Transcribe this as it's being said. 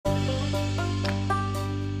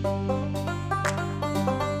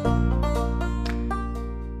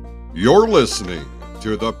You're listening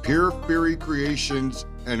to the Pure Fury Creations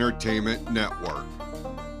Entertainment Network.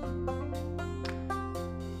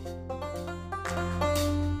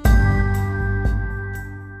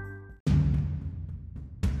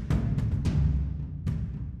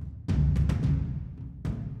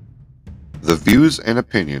 The views and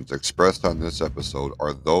opinions expressed on this episode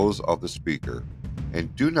are those of the speaker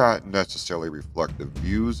and do not necessarily reflect the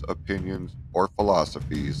views, opinions, or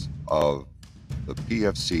philosophies of the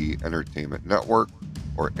PFC Entertainment Network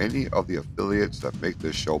or any of the affiliates that make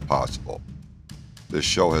this show possible. This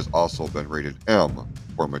show has also been rated M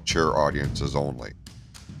for mature audiences only.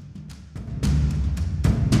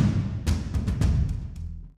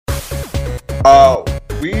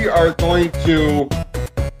 We are going to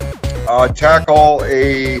tackle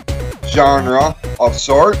a genre of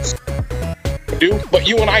sorts. But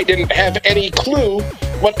you and I didn't have any clue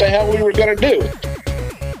what the hell we were going to do.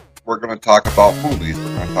 We're going to talk about movies.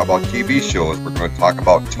 We're going to talk about TV shows. We're going to talk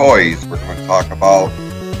about toys. We're going to talk about,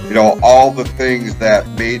 all the things that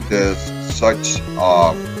made this such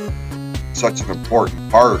an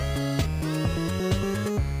important part.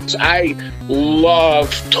 I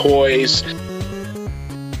love toys.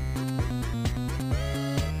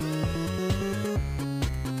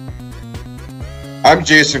 I'm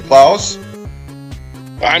Jason Klaus.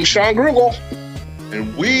 I'm Shawn Grugel.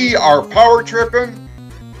 And we are Power Trippin'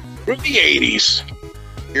 through the 80s.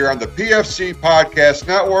 Here on the PFC Podcast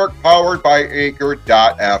Network, powered by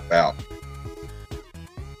Anchor.fm.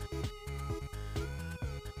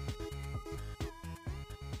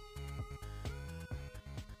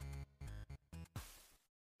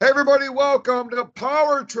 Hey everybody, welcome to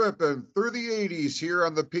Power Trippin' through the 80s here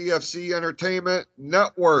on the PFC Entertainment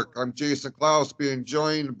Network. I'm Jason Klaus, being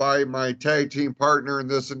joined by my tag team partner in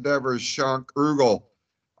this endeavor, Shawn Grugel.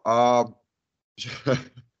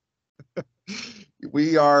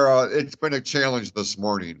 We are, it's been a challenge this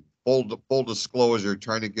morning. Full disclosure,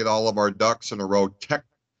 trying to get all of our ducks in a row,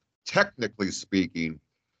 technically speaking.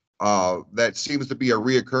 That seems to be a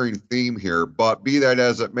reoccurring theme here, but be that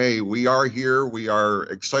as it may, we are here. We are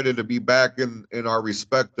excited to be back in our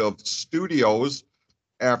respective studios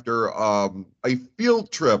after a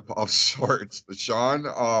field trip of sorts, Shawn.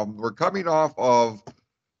 We're coming off of,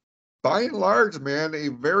 by and large, man, a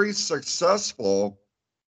very successful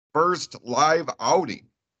first live outing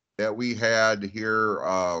that we had here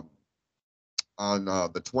on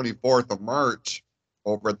the 24th of March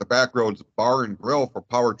over at the Backroads Bar and Grill for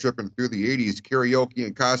Power Trippin' Through the 80s Karaoke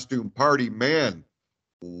and Costume Party. Man,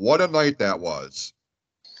 what a night that was.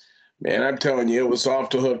 Man, I'm telling you, it was off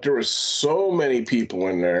the hook. There were so many people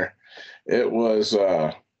in there. It was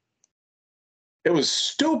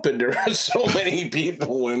stupid. There were so many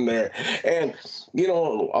people in there. And,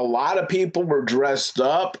 a lot of people were dressed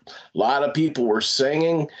up. A lot of people were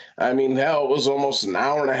singing. I mean, hell, it was almost an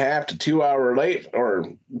hour and a half to 2 hour late or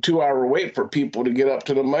 2 hour wait for people to get up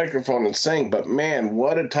to the microphone and sing. But man,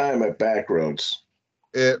 what a time at Backroads.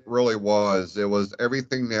 It really was. It was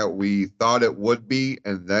everything that we thought it would be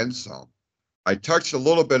and then some. I touched on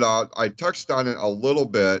it a little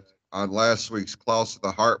bit on last week's Klaus of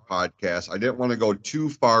the Heart podcast. I didn't want to go too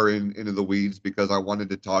far into the weeds because I wanted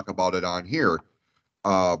to talk about it on here.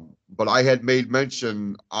 But I had made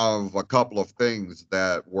mention of a couple of things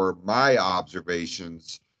that were my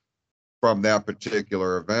observations from that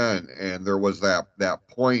particular event. And there was that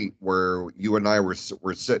point where you and I were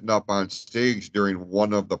sitting up on stage during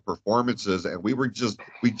one of the performances, and we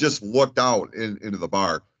just looked out into the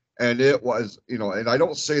bar. And it was, and I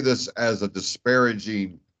don't say this as a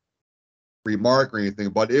disparaging remark or anything,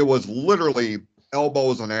 but it was literally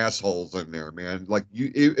elbows and assholes in there, man. Like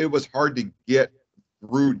it was hard to get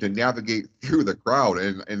through, to navigate through the crowd.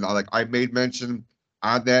 And like I made mention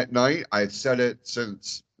on that night, I've said it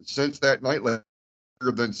since that night, later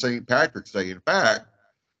than St. Patrick's Day. In fact,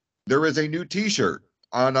 there is a new t-shirt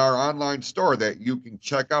on our online store that you can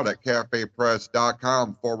check out at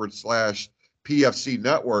cafepress.com/PFC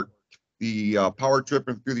network. The Power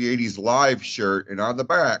Trippin' Through the 80s live shirt, and on the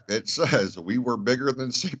back it says we were bigger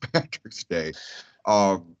than St. Patrick's Day.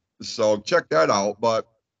 So check that out. But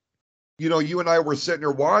you and I were sitting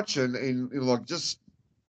there watching, and just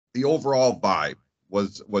the overall vibe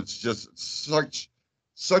was just such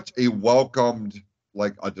a welcomed,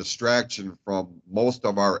 like a distraction from most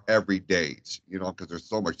of our everydays, because there's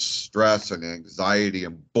so much stress and anxiety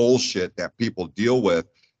and bullshit that people deal with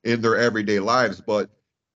in their everyday lives. But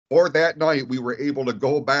for that night, we were able to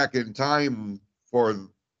go back in time, for, the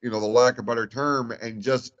lack of a better term, and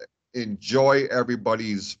just enjoy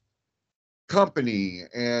everybody's company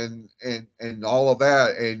and all of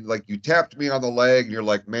that. And like, you tapped me on the leg and you're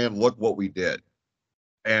like, man, look what we did.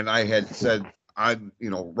 And I had said,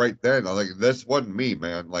 right then, I was like, this wasn't me,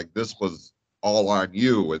 man. Like, this was all on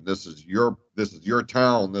you, and this is your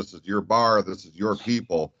town, this is your bar, this is your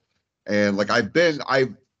people. And like, I've been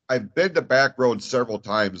to Back Road several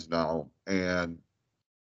times now, and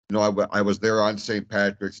I was there on St.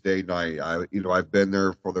 Patrick's Day night. I've been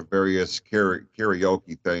there for the various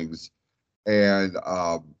karaoke things, and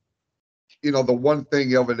the one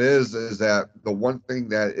thing of it is that the one thing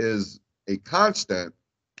that is a constant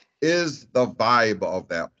is the vibe of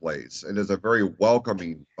that place. It is a very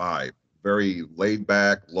welcoming vibe, very laid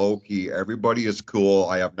back, low key. Everybody is cool.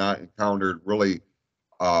 I have not encountered really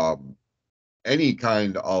um, any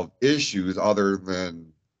kind of issues other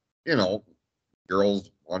than, you know,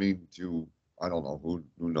 girls wanting to, I don't know, who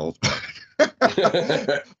knows.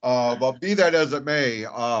 But be that as it may,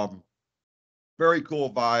 very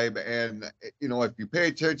cool vibe. And if you pay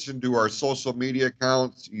attention to our social media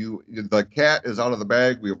accounts, the cat is out of the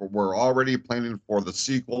bag. We're already planning for the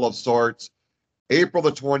sequel of sorts. April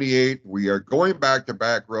the 28th, we are going back to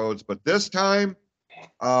Back Roads, but this time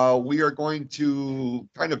we are going to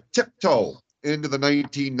kind of tiptoe into the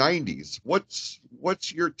 1990s. What's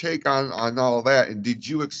your take on all of that? And did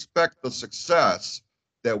you expect the success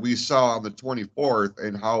that we saw on the 24th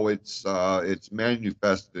and how it's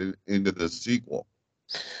manifested into the sequel?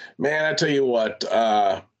 Man, I tell you what,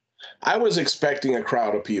 I was expecting a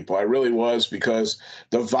crowd of people. I really was, because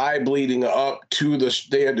the vibe leading up to the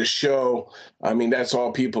day of the show, I mean, that's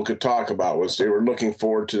all people could talk about, was they were looking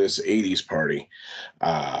forward to this 80s party.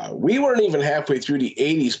 We weren't even halfway through the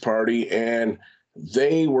 80s party, and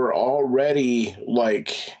they were already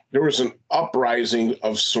like, there was an uprising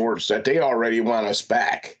of sorts that they already want us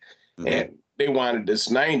back. Mm-hmm. And they wanted this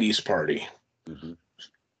 90s party. Mm-hmm.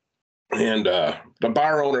 And the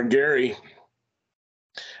bar owner, Gary,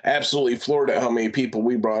 absolutely floored at how many people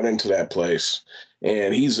we brought into that place,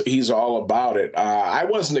 and he's all about it. I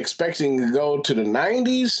wasn't expecting to go to the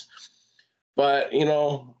 90s, but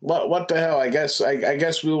what the hell? I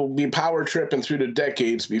guess we'll be power tripping through the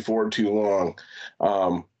decades before too long.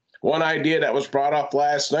 One idea that was brought up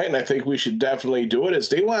last night, and I think we should definitely do it, is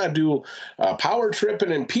they want to do power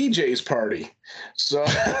tripping and PJ's party. So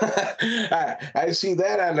I see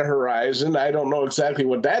that on the horizon. I don't know exactly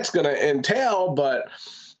what that's going to entail, but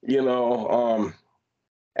you know,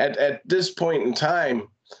 at this point in time,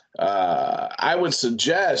 I would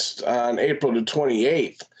suggest on April the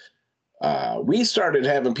 28th, we started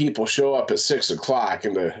having people show up at 6 o'clock,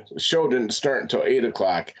 and the show didn't start until 8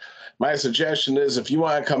 o'clock. My suggestion is, if you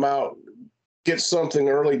want to come out, get something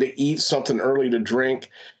early to eat, something early to drink,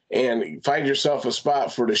 and find yourself a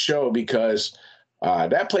spot for the show, because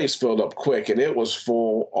that place filled up quick, and it was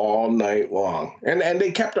full all night long. And they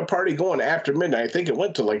kept the party going after midnight. I think it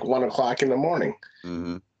went to like 1 o'clock in the morning.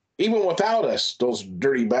 Mm-hmm. Even without us, those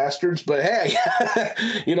dirty bastards. But hey,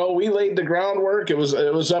 we laid the groundwork. It was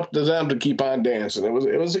up to them to keep on dancing. It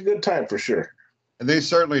was a good time for sure. And they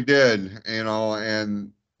certainly did, and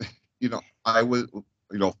I was,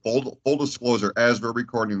 full disclosure, as we're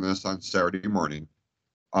recording this on Saturday morning,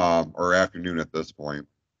 or afternoon at this point,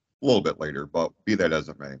 a little bit later, but be that as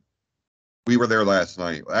it may. We were there last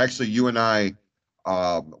night. Actually, you and I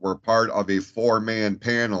were part of a 4-man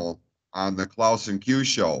panel on the Klaus and Q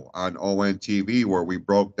show on ONTV, where we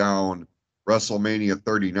broke down WrestleMania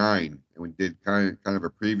 39, and we did kind of a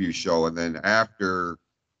preview show. And then after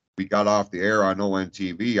we got off the air on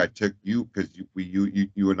ONTV, I took you, because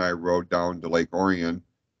you and I rode down to Lake Orion.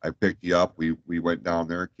 I picked you up. We went down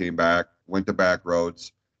there, came back, went to Back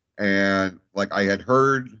Roads, and like I had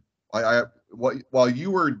heard, while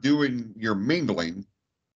you were doing your mingling,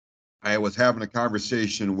 I was having a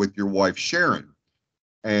conversation with your wife Sharon,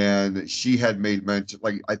 and she had made mention,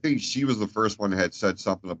 like I think she was the first one that had said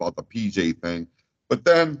something about the PJ thing, but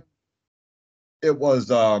then it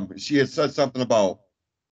was she had said something about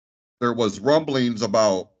there was rumblings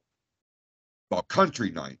about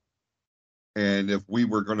country night, and if we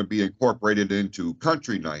were going to be incorporated into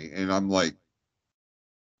country night. And I'm like,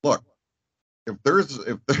 look, if there's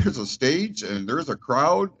a stage and there's a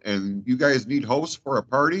crowd and you guys need hosts for a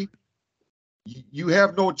party, you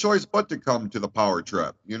have no choice but to come to the power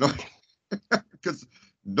trip, because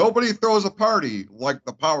nobody throws a party like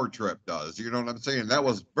the power trip does. You know what I'm saying? That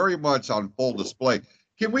was very much on full display.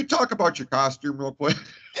 Can we talk about your costume real quick?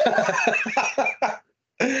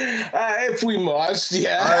 If we must,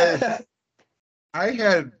 yeah. I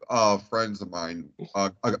had friends of mine.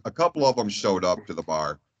 A couple of them showed up to the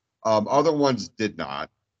bar. Other ones did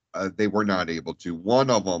not. They were not able to.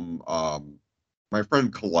 One of them, my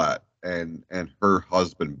friend Colette and her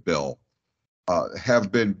husband Bill,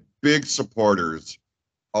 have been big supporters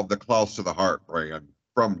of the Close to the Heart brand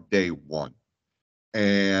from day one.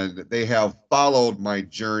 And they have followed my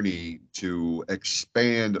journey to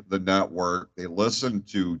expand the network. They listen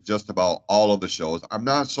to just about all of the shows. I'm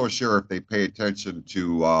not so sure if they pay attention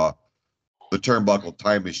to the Turnbuckle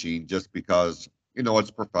Time Machine, just because, you know,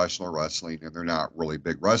 it's professional wrestling and they're not really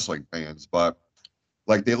big wrestling fans. But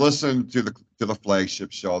like, they listen to the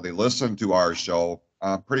flagship show. They listen to our show.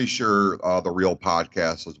 I'm pretty sure the Real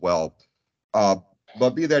podcast as well. Uh,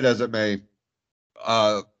 but be that as it may,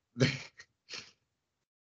 uh,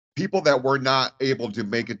 people that were not able to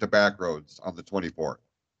make it to Backroads on the 24th,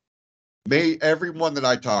 everyone that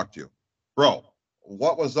I talked to, bro,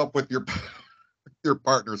 what was up with your your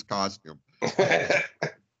partner's costume? I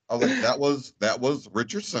was like, that was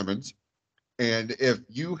Richard Simmons, and if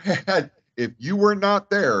you were not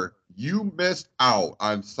there, you missed out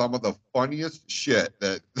on some of the funniest shit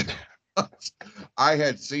that I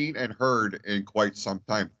had seen and heard in quite some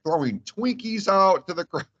time. Throwing Twinkies out to the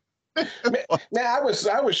crowd. Man, I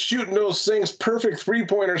was shooting those things perfect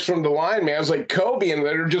 3-pointers from the line, man. I was like Kobe, and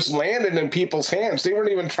they're just landing in people's hands. They weren't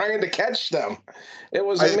even trying to catch them. It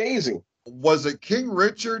was amazing. Was it King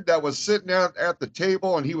Richard that was sitting at the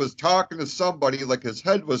table and he was talking to somebody, like his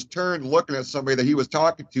head was turned looking at somebody that he was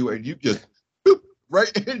talking to, and you just boop,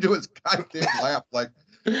 right into his goddamn lap,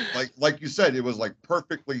 like you said, it was like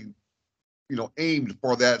perfectly, you know, aimed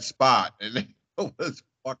for that spot, and it was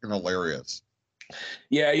fucking hilarious.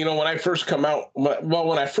 Yeah, you know, when I first come out,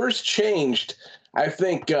 when I first changed, I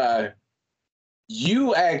think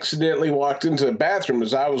you accidentally walked into the bathroom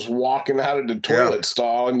as I was walking out of the toilet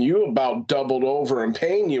stall, and you about doubled over in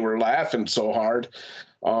pain. You were laughing so hard.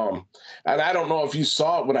 And I don't know if you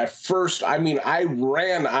saw it when I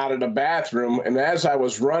ran out of the bathroom, and as I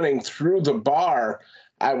was running through the bar,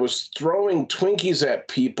 I was throwing Twinkies at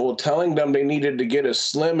people, telling them they needed to get as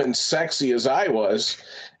slim and sexy as I was.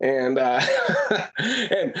 And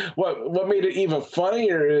and what made it even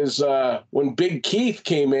funnier is when Big Keith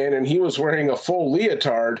came in and he was wearing a full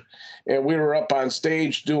leotard, and we were up on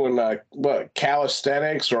stage doing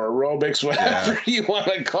calisthenics or aerobics, whatever you want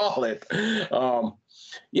to call it.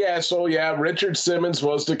 Richard Simmons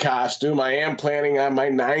was the costume. I am planning on my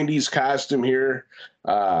 90s costume here.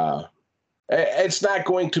 It's not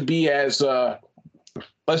going to be as,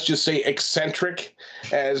 let's just say, eccentric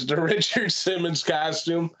as the Richard Simmons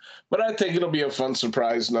costume, but I think it'll be a fun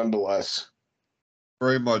surprise nonetheless.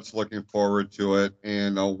 Very much looking forward to it.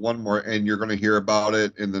 And one more, and you're going to hear about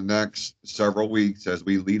it in the next several weeks as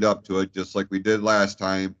we lead up to it, just like we did last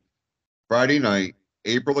time. Friday night,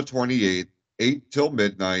 April the 28th, 8 till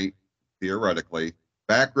midnight, theoretically.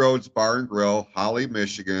 Backroads Bar and Grill, Holly,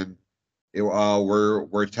 Michigan.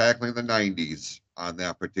 We're tackling the 90s on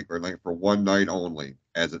that particular night for one night only,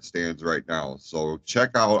 as it stands right now. So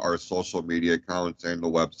check out our social media accounts and the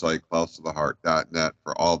website, clouseoftheheart.net,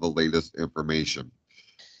 for all the latest information.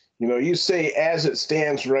 You know, you say as it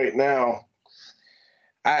stands right now.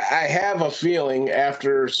 I have a feeling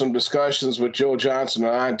after some discussions with Joe Johnson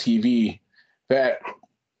on TV that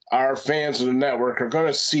our fans of the network are going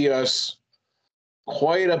to see us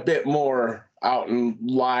quite a bit more out in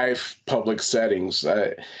live public settings.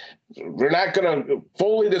 We're not going to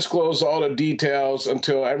fully disclose all the details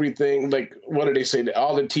until everything, like, what did they say?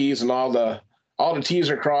 All the T's and all the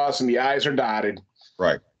T's are crossed and the I's are dotted.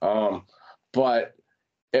 Right. But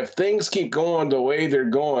if things keep going the way they're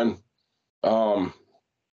going, fans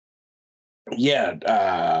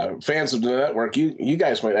of the network, you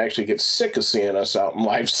guys might actually get sick of seeing us out in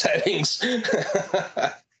live settings.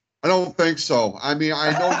 I don't think so. I mean,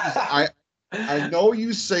 I know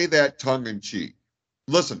you say that tongue in cheek.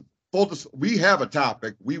 Listen, we have a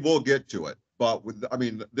topic. We will get to it, but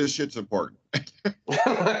this shit's important.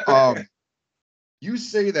 You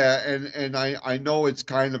say that, and I know it's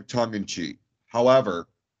kind of tongue in cheek. However,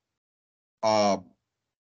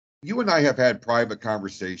 you and I have had private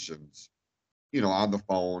conversations, you know, on the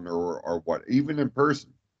phone or what, even in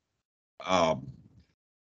person.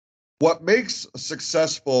 What makes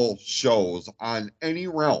successful shows on any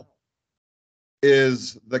realm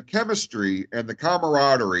is the chemistry and the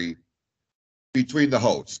camaraderie between the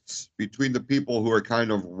hosts, between the people who are kind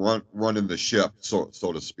of running the ship, so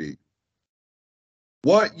to speak.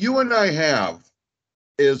 What you and I have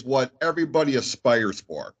is what everybody aspires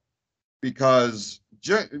for, because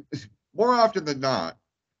more often than not,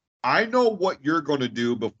 I know what you're going to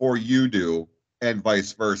do before you do, and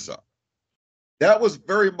vice versa. That was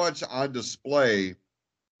very much on display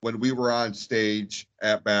when we were on stage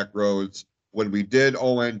at Backroads, when we did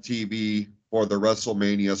ONTV for the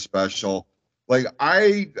WrestleMania special. Like,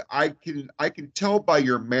 I can tell by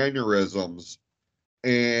your mannerisms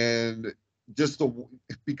and just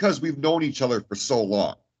because we've known each other for so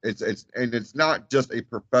long. It's not just a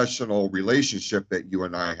professional relationship that you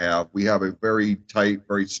and I have. We have a very tight,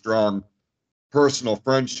 very strong personal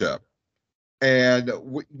friendship, and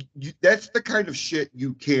that's the kind of shit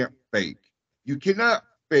you can't fake. You cannot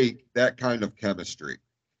fake that kind of chemistry,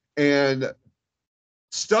 and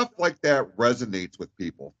stuff like that resonates with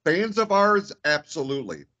people. Fans of ours,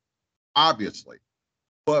 absolutely, obviously,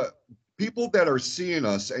 but people that are seeing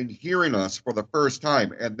us and hearing us for the first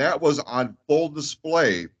time, and that was on full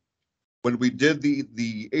display when we did the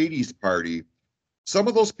 80s party. Some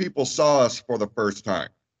of those people saw us for the first time,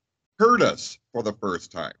 heard us for the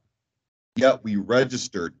first time, yet we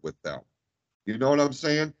registered with them. You know what I'm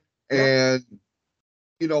saying? Yeah. And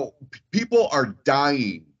people are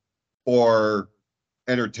dying for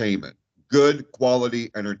entertainment, good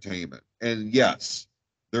quality entertainment. And yes,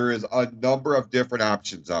 there is a number of different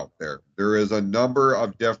options out there. There is a number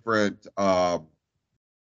of different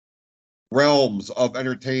realms of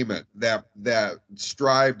entertainment that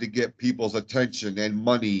strive to get people's attention and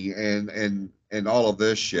money and all of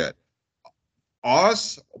this shit.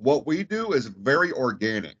 Us, what we do is very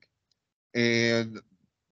organic, and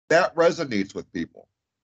that resonates with people.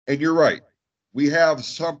 And you're right. We have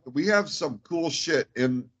some cool shit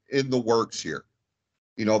in the works here.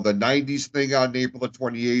 The 90s thing on April the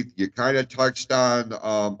 28th, you kind of touched on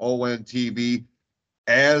ONTV.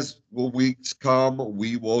 As the weeks come,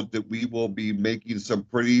 we will be making some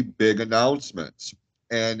pretty big announcements,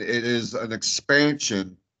 and it is an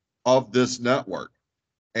expansion of this network.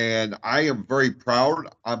 And I am very proud.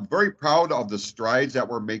 I'm very proud of the strides that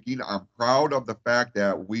we're making. I'm proud of the fact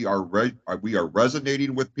that we are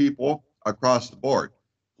resonating with people across the board,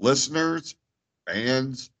 listeners,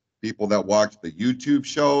 fans, people that watch the YouTube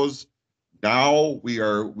shows. Now we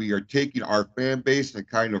are taking our fan base and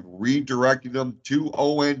kind of redirecting them to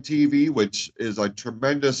ONTV, which is a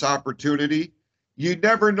tremendous opportunity. You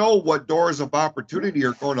never know what doors of opportunity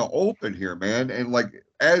are going to open here, man. And like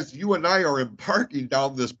as you and I are embarking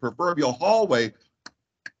down this proverbial hallway,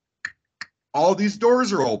 all these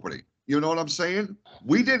doors are opening. You know what I'm saying?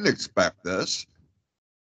 We didn't expect this.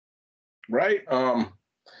 Right.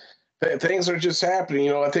 Things are just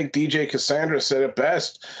happening. I think DJ Cassandra said it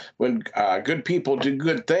best: when good people do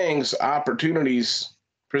good things, opportunities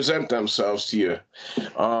present themselves to you.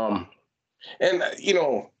 And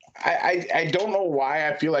I don't know why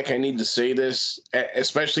I feel like I need to say this,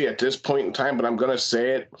 especially at this point in time, but I'm going to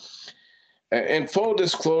say it. In full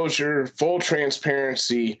disclosure, full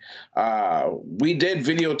transparency, we did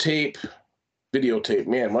videotape.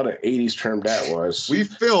 Man, what an 80s term that was. We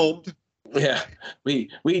filmed. Yeah, we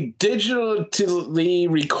digitally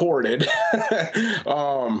recorded,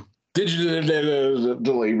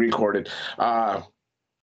 digitally recorded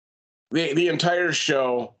the entire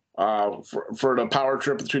show for the Power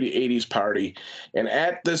Trip through the 80s party. And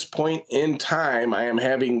at this point in time, I am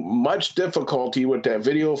having much difficulty with that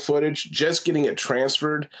video footage, just getting it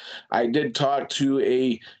transferred. I did talk to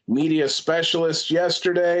a media specialist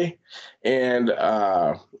yesterday, and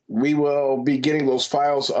we will be getting those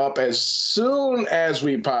files up as soon as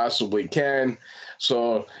we possibly can.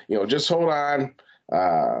 So, just hold on.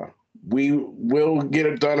 We will get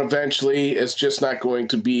it done eventually. It's just not going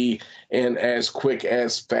to be in as quick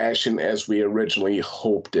as fashion as we originally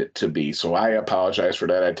hoped it to be. So I apologize for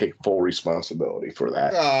that. I take full responsibility for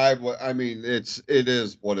that. I mean, it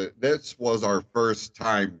is what it. This was our first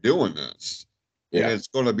time doing this, and it's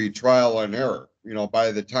going to be trial and error.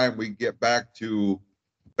 By the time we get back to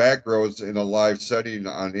Backroads in a live setting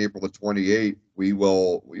on April the 28th,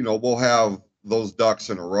 we'll have those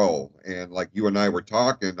ducks in a row. And like you and I were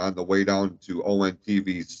talking on the way down to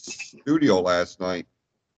ONTV's studio last night,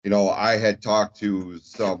 I had talked to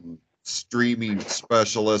some streaming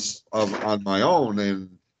specialists on my own, and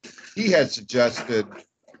he had suggested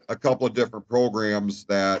a couple of different programs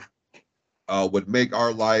that would make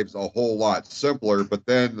our lives a whole lot simpler. But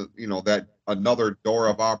then, that another door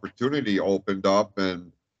of opportunity opened up,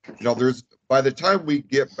 and there's by the time we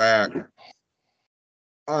get back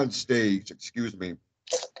on stage,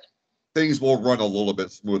 things will run a little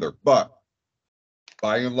bit smoother. But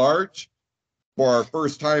by and large, for our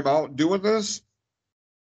first time out doing this,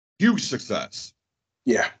 huge success.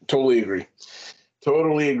 Yeah, totally agree.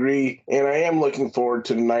 Totally agree. And I am looking forward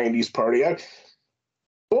to the 90s party.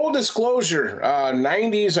 Full disclosure,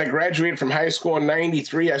 90s, I graduated from high school in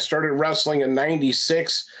 93. I started wrestling in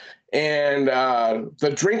 96. And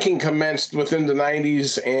the drinking commenced within the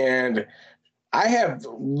 90s. And I have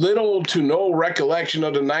little to no recollection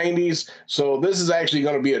of the 90s, so this is actually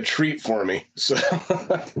going to be a treat for me. So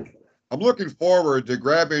I'm looking forward to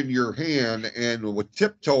grabbing your hand and with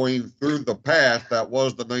tiptoeing through the path that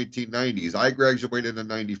was the 1990s. I graduated in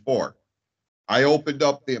 94. I opened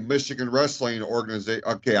up the Michigan Wrestling Organization.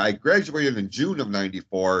 Okay, I graduated in June of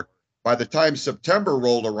 94. By the time September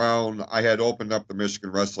rolled around, I had opened up the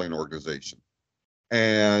Michigan Wrestling Organization.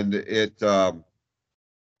 And it,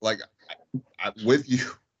 like, with you,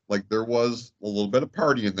 like, there was a little bit of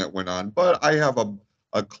partying that went on, but I have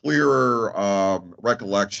a clearer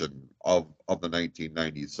recollection of the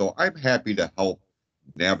 1990s. So I'm happy to help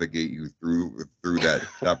navigate you through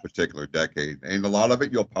that particular decade, and a lot of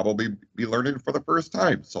it you'll probably be learning for the first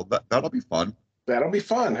time. So that'll be fun. That'll be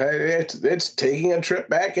fun. It's taking a trip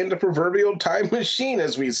back in the proverbial time machine,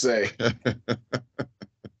 as we say.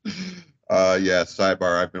 Yeah,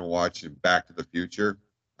 sidebar. I've been watching Back to the Future.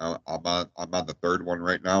 I'm on the third one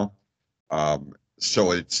right now.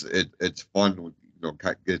 So it's fun. You know,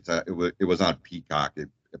 it was on Peacock. It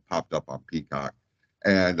popped up on Peacock,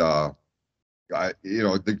 and you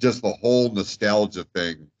know, just the whole nostalgia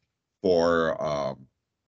thing for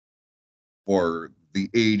for the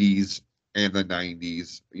 80s and the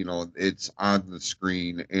 90s. You know, it's on the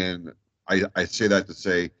screen, and I say that to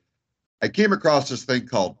say I came across this thing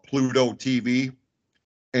called Pluto TV,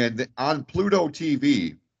 and on Pluto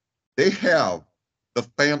TV they have the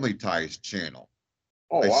Family Ties channel.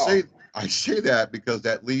 Oh I wow! say I say that because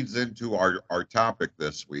that leads into our topic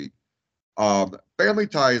this week. Family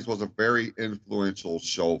Ties was a very influential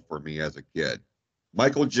show for me as a kid.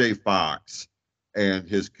 Michael J. Fox and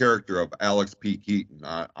his character of Alex P. Keaton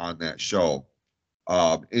on that show,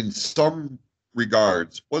 in some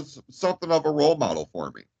regards, was something of a role model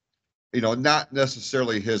for me. You know, not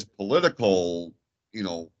necessarily his political, you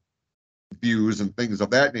know, views and things of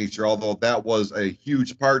that nature, although that was a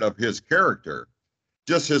huge part of his character.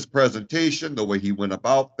 Just his presentation, the way he went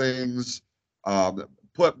about things,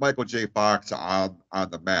 put Michael J. Fox on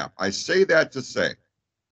the map. I say that to say,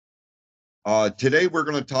 today we're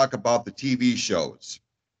going to talk about the TV shows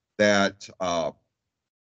that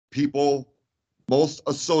people most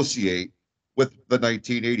associate with the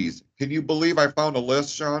 1980s. Can you believe I found a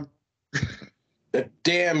list, Shawn?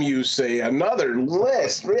 Damn you, say another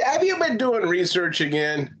list. Have you been doing research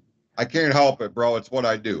again? I can't help it, bro. It's what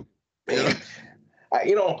I do. Man,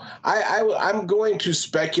 I'm going to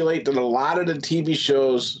speculate that a lot of the TV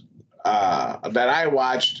shows that I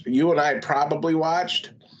watched, you and I probably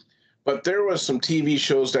watched, but there was some TV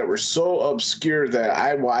shows that were so obscure that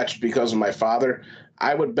I watched because of my father.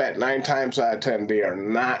 I would bet 9 times out of 10 they are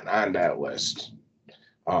not on that list.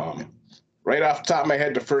 Um, right off the top of my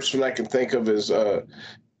head, the first one I can think of is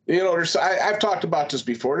I've talked about this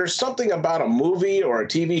before. There's something about a movie or a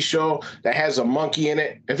TV show that has a monkey in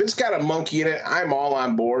it. If it's got a monkey in it, I'm all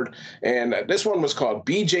on board. And this one was called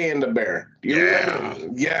BJ and the Bear. Do you remember?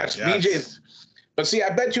 Yes, BJ. But see, I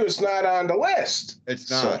bet you it's not on the list. It's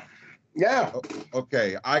not. So, yeah.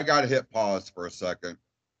 Okay, I got to hit pause for a second.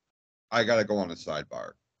 I got to go on a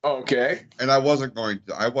sidebar. Okay. And I wasn't going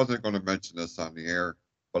to mention this on the air,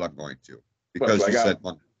 but I'm going to because you said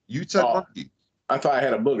monkey. You said monkey. I thought I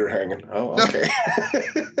had a booger hanging. Oh, okay.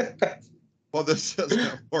 Well, this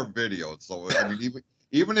is more video, so I mean,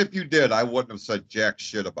 even if you did, I wouldn't have said jack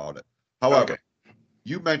shit about it. However,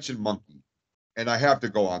 you mentioned monkey, and I have to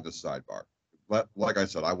go on this sidebar. Like I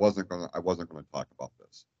said, I wasn't gonna talk about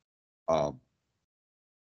this.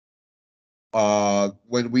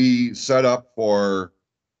 When we set up for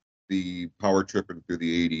the Power Trippin' Through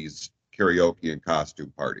the 80s karaoke and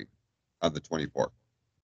costume party on the 24th,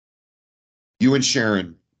 you and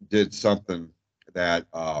Sharon did something that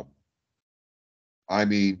I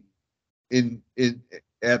mean, in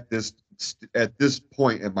at this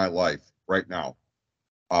point in my life right now,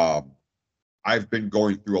 I've been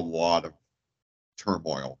going through a lot of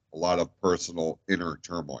turmoil, a lot of personal inner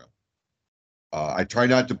turmoil. I try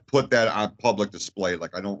not to put that on public display.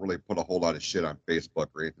 Like I don't really put a whole lot of shit on Facebook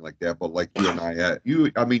or anything like that. But like you and I,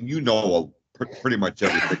 I mean, you know, pretty much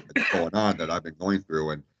everything that's going on that I've been going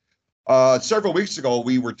through. And several weeks ago,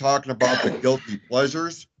 we were talking about the guilty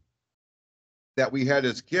pleasures that we had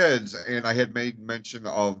as kids, and I had made mention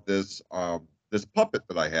of this this puppet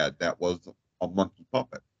that I had that was a monkey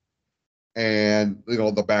puppet, and you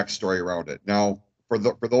know the backstory around it. Now, for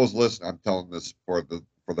those listening, I'm telling this for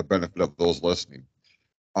the benefit of those listening.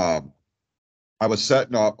 I was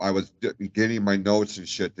setting up, I was getting my notes and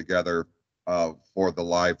shit together for the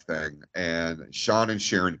live thing, and Shawn and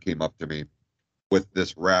Sharon came up to me with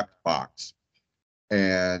this wrapped box,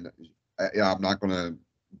 and I'm not going to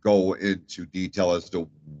go into detail as to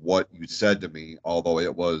what you said to me, although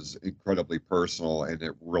it was incredibly personal and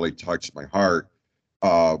it really touched my heart.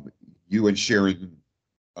 You and Sharon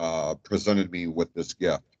presented me with this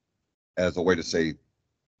gift as a way to say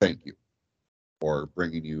thank you for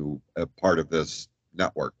bringing you a part of this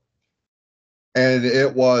network. And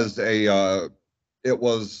it was a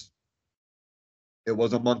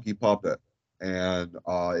monkey puppet, and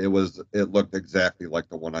it looked exactly like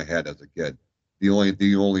the one I had as a kid. The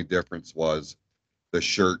only difference was the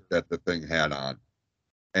shirt that the thing had on,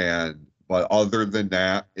 and but other than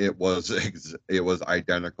that, it was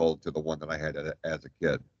identical to the one that I had as a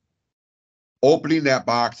kid. Opening that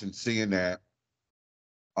box and seeing that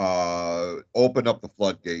opened up the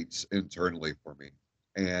floodgates internally for me,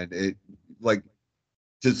 and it, like,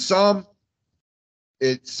 to some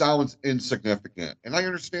it sounds insignificant, and I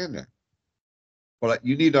understand that, but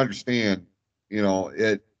you need to understand,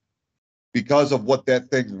 it, because of what that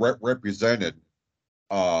thing represented,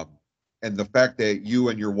 um, and the fact that you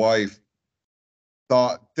and your wife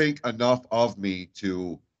think enough of me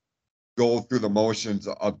to go through the motions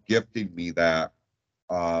of gifting me that,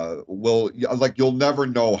 you'll never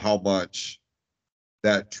know how much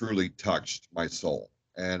that truly touched my soul.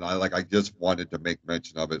 And I just wanted to make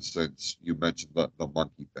mention of it since you mentioned the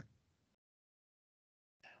monkey thing.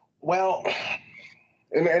 Well,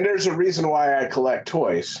 and there's a reason why I collect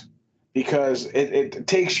toys, because it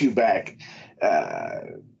takes you back.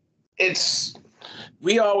 It's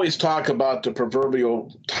We always talk about the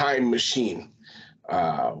proverbial time machine.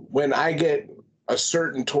 When I get a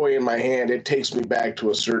certain toy in my hand, it takes me back to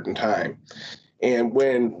a certain time. And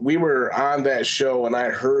when we were on that show and I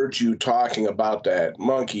heard you talking about that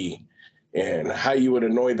monkey and how you would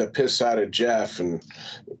annoy the piss out of Jeff, and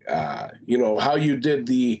how you did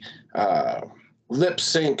the uh, lip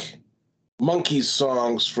sync monkey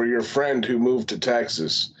songs for your friend who moved to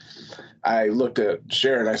Texas, I looked at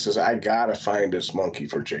Sharon. I says, I gotta find this monkey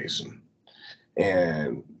for Jason.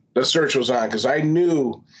 And the search was on because I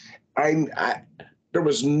knew I there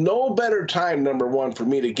was no better time, number one, for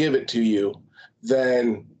me to give it to you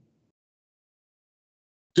than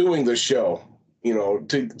doing the show,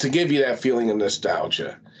 to give you that feeling of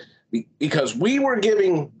nostalgia. Because we were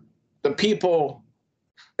giving the people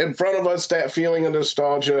in front of us that feeling of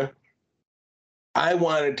nostalgia. I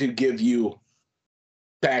wanted to give you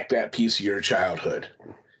back that piece of your childhood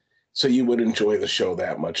so you would enjoy the show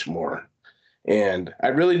that much more. And I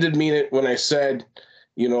really did mean it when I said,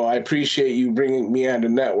 I appreciate you bringing me on the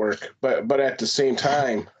network, but at the same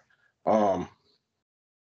time,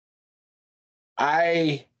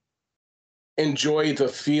 I enjoy the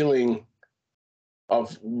feeling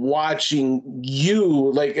of watching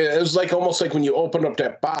you. Like, it was like almost like when you opened up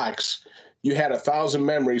that box, you had 1,000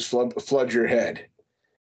 memories flood your head.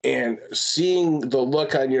 And seeing the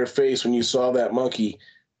look on your face when you saw that monkey,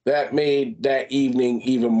 that made that evening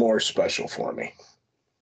even more special for me.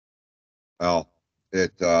 Well,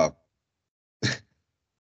 it it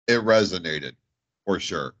resonated for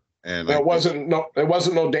sure. And it wasn't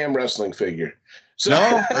no damn wrestling figure. So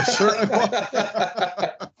no, it certainly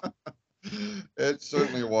wasn't. It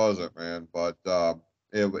certainly wasn't, man. But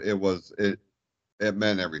it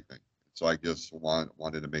meant everything. So I just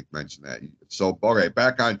wanted to make mention of that. So okay,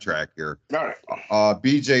 back on track here. All right.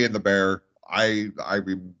 BJ and the Bear. I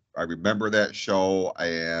remember that show,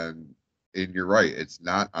 and you're right. It's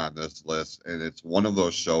not on this list, and it's one of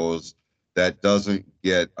those shows that doesn't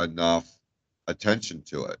get enough attention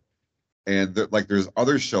to it. And there's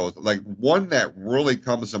other shows, like one that really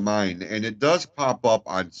comes to mind, and it does pop up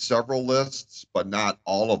on several lists, but not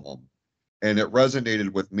all of them. And it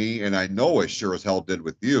resonated with me, and I know it sure as hell did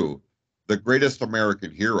with you. The Greatest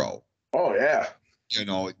American Hero. Oh yeah.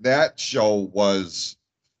 That show was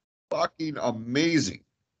fucking amazing.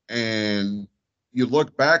 And you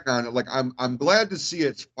look back on it, like I'm glad to see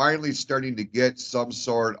it's finally starting to get some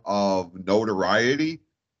sort of notoriety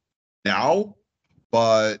now.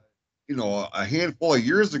 But a handful of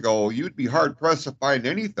years ago, you'd be hard pressed to find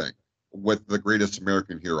anything with the Greatest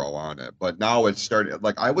American Hero on it. But now it's started.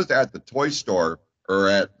 Like, I was at the toy store, or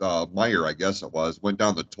at Meyer, I guess it was, went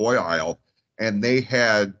down the toy aisle, and they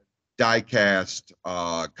had die-cast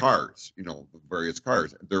cars, various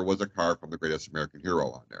cars. There was a car from the Greatest American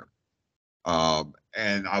Hero on there.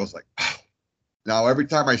 And I was like, oh. Now every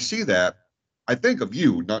time I see that, I think of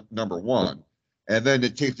you, number one. And then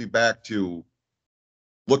it takes me back to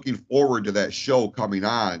looking forward to that show coming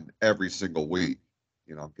on every single week,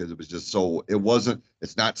 because it was just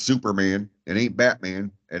it's not Superman, it ain't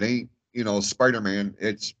Batman, it ain't, Spider-Man.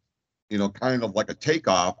 It's, kind of like a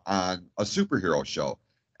takeoff on a superhero show.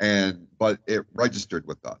 But it registered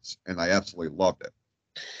with us, and I absolutely loved it.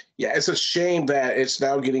 Yeah, it's a shame that it's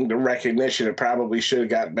now getting the recognition it probably should have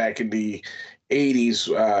gotten back in the 80s.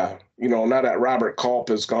 Now that Robert Culp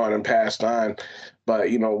has gone and passed on. But,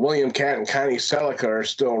 William Cat and Connie Selica are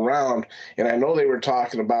still around. And I know they were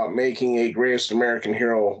talking about making a Greatest American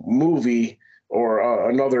Hero movie or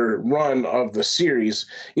another run of the series.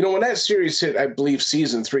 When that series hit, I believe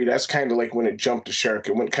season 3, that's kind of like when it jumped the shark.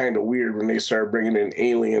 It went kind of weird when they started bringing in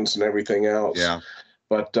aliens and everything else. Yeah.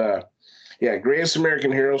 But yeah, Greatest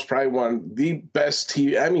American Hero is probably one of the best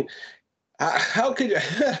TV. I mean, how could you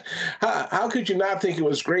how could you not think it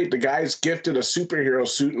was great? The guy's gifted a superhero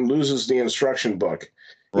suit and loses the instruction book.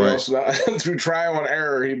 Right. So now, through trial and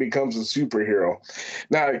error, he becomes a superhero.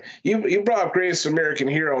 Now, you brought up Greatest American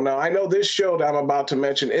Hero. Now, I know this show that I'm about to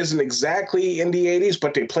mention isn't exactly in the 80s,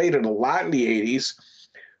 but they played it a lot in the 80s.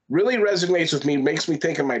 Really resonates with me, makes me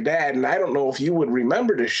think of my dad, and I don't know if you would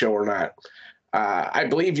remember this show or not. I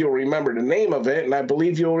believe you'll remember the name of it, and I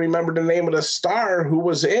believe you'll remember the name of the star who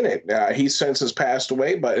was in it. He since has passed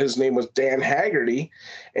away, but his name was Dan Haggerty,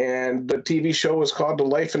 and the TV show was called The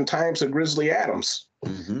Life and Times of Grizzly Adams.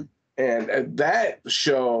 Mm-hmm. And that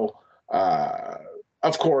show,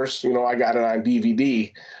 of course, I got it on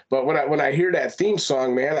DVD. But when I hear that theme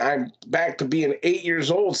song, man, I'm back to being 8 years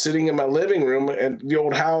old, sitting in my living room at the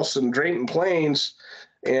old house in Drayton Plains,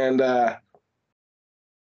 and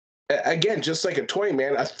again, just like a toy,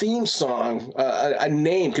 man, a theme song, a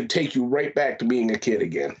name could take you right back to being a kid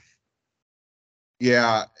again.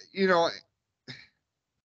 Yeah,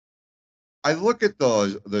 I look at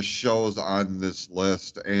the shows on this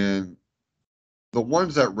list, and the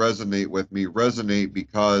ones that resonate with me resonate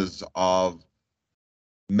because of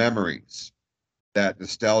memories, that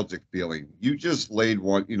nostalgic feeling. You just laid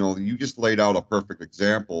out a perfect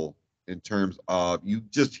example in terms of you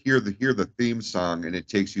just hear the theme song and it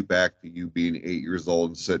takes you back to you being 8 years old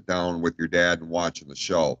and sit down with your dad and watching the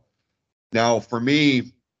show. Now, for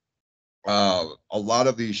me, a lot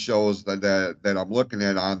of these shows that I'm looking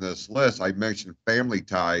at on this list, I mentioned Family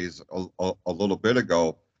Ties a little bit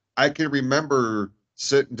ago. I can remember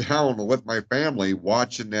sitting down with my family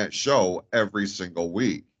watching that show every single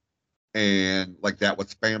week, and like that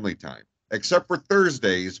was family time. Except for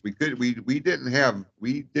Thursdays, we didn't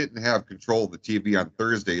have control of the TV on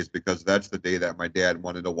Thursdays because that's the day that my dad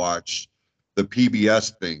wanted to watch the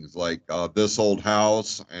PBS things like This Old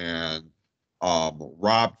House and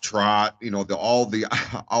Rob Trot, all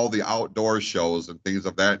the all the outdoor shows and things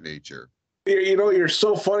of that nature. You're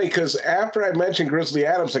so funny because after I mentioned Grizzly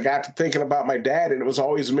Adams, I got to thinking about my dad, and it was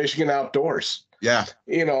always Michigan Outdoors. Yeah.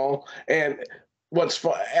 And what's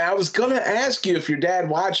fun, I was going to ask you if your dad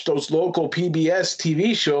watched those local PBS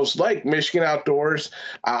TV shows like Michigan Outdoors.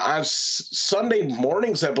 On Sunday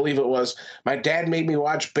mornings, I believe it was, my dad made me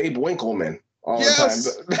watch Babe Winkleman all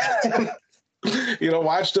Yes. the time.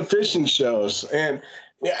 Watch the fishing shows. And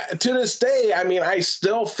yeah, to this day, I mean, I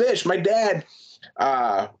still fish. My dad,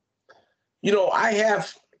 I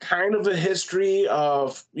have kind of a history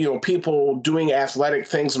of, people doing athletic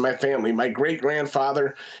things in my family. My great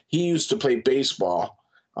grandfather, he used to play baseball.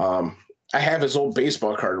 I have his old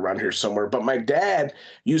baseball card around here somewhere, but my dad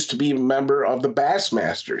used to be a member of the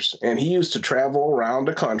Bassmasters, and he used to travel around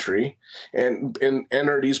the country and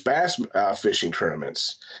enter these bass fishing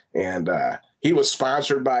tournaments. And he was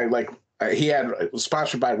sponsored by was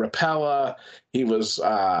sponsored by Rapella. He was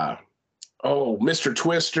Mr.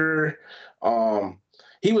 Twister.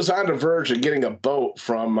 He was on the verge of getting a boat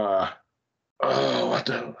from what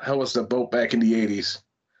the hell was the boat back in the 80s?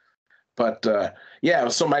 But yeah,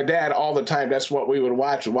 so my dad all the time, that's what we would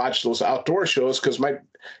watch those outdoor shows because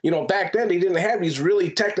back then they didn't have these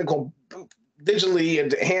really technical digitally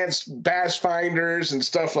enhanced bass finders and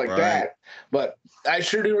stuff like that. But I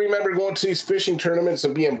sure do remember going to these fishing tournaments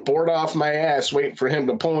and being bored off my ass waiting for him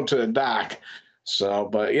to pull into the dock. So,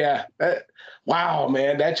 but yeah, wow,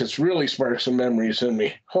 man, that just really sparked some memories in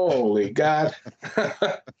me. Holy God.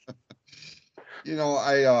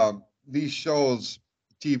 These shows,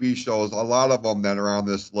 TV shows, a lot of them that are on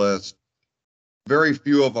this list, very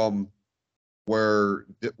few of them were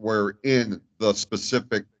in the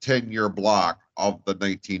specific 10-year block of the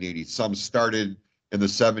 1980s. Some started in the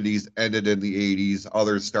 70s, ended in the 80s.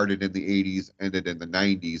 Others started in the 80s, ended in the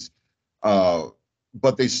 90s.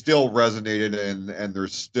 But they still resonated and they're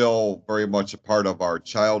still very much a part of our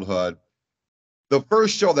childhood. The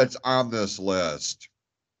first show that's on this list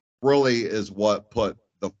really is what put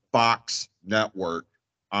the Fox network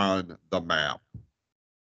on the map.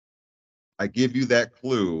 I give you that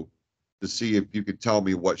clue to see if you can tell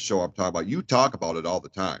me what show I'm talking about. You talk about it all the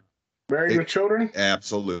time. Married with Children?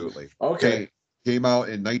 Absolutely. Okay. Came out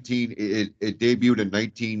in it debuted in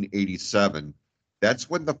 1987. That's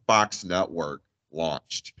when the Fox network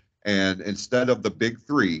launched. And instead of the big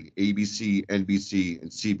three, ABC, NBC,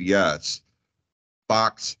 and CBS,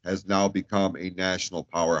 Fox has now become a national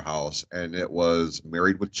powerhouse, and it was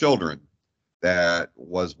Married with Children that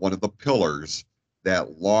was one of the pillars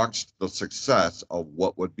that launched the success of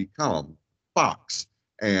what would become Fox.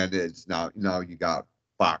 And it's now you got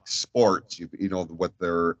Fox Sports, with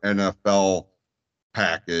their NFL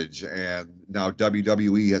package, and now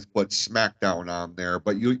WWE has put SmackDown on there.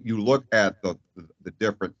 But you look at the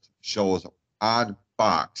different shows on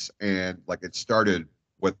Fox, and like it started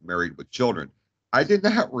with Married with Children. I did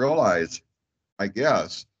not realize, I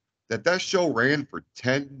guess, that show ran for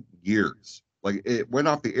 10 years. Like it went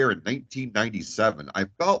off the air in 1997. I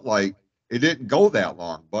felt like it didn't go that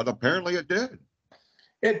long, but apparently it did.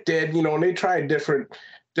 It did, and they tried different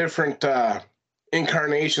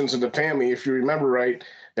incarnations of the family. If you remember right,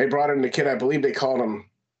 they brought in the kid. I believe they called him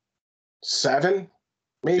Seven, Yeah.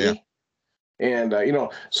 maybe. And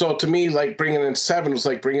so to me, like bringing in Seven was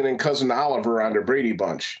like bringing in Cousin Oliver on the Brady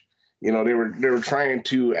Bunch. They were trying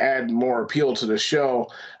to add more appeal to the show.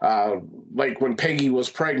 Like when Peggy was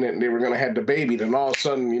pregnant and they were going to have the baby, then all of a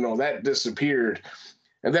sudden, that disappeared.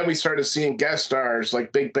 And then we started seeing guest stars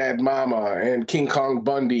like Big Bad Mama and King Kong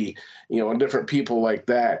Bundy, and different people like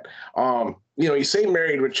that. You say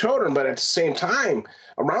Married with Children, but at the same time,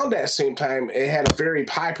 around that same time, it had a very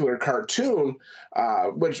popular cartoon,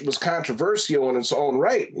 which was controversial in its own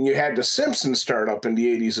right. And you had The Simpsons start up in the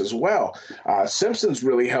 80s as well. Simpsons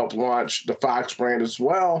really helped launch the Fox brand as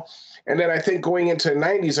well. And then I think going into the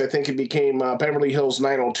 90s, I think it became Beverly Hills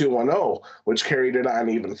 90210, which carried it on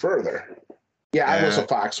even further. Yeah, I was a And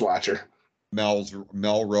Fox watcher.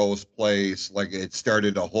 Melrose Place, like it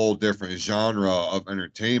started a whole different genre of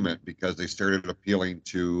entertainment because they started appealing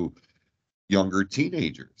to younger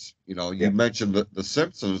teenagers. You Yep. mentioned the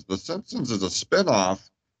Simpsons. The Simpsons is a spinoff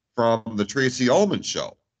from the Tracy Ullman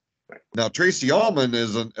show. Now, Tracy Ullman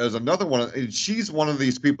is another one, and she's one of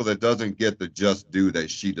these people that doesn't get the just due that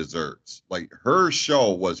she deserves. Like her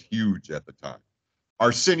show was huge at the time.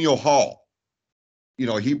 Arsenio Hall,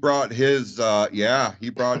 he brought his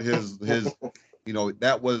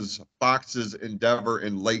that was Fox's endeavor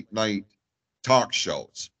in late night talk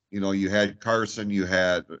shows. You had Carson, you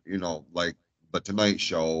had like the Tonight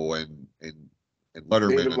Show and David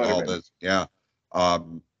Letterman and all Letterman. this. Yeah.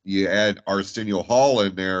 You add Arsenio Hall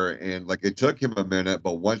in there, and like it took him a minute,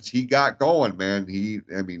 but once he got going, man, the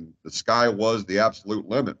sky was the absolute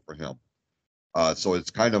limit for him. So it's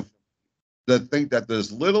kind of to think that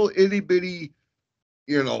this little itty bitty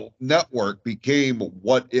network became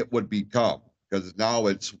what it would become, because now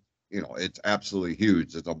it's absolutely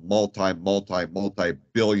huge. It's a multi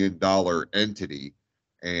billion dollar entity,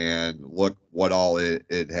 and look what all it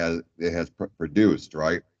has produced,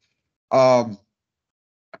 right? Um,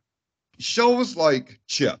 Shows like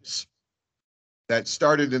Chips that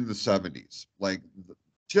started in the 70s, like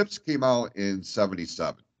Chips came out in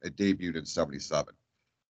 77. It debuted in 77.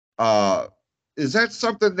 Uh, is that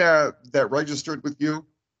something that registered with you?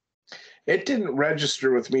 It didn't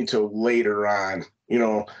register with me till later on.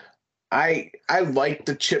 I liked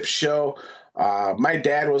the Chip show. My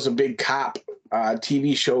dad was a big cop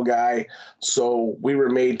TV show guy, so we were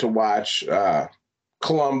made to watch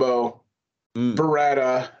Columbo, Mm.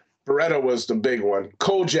 Beretta. Beretta was the big one.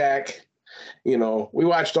 Kojak. We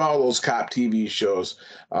watched all those cop TV shows.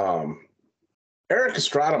 Eric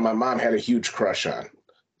Estrada, my mom had a huge crush on.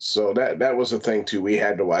 So that was a thing too. We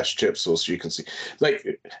had to watch Chips so you can see. Like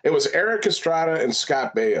it was Eric Estrada and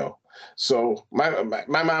Scott Baio. So my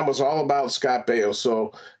mom was all about Scott Baio.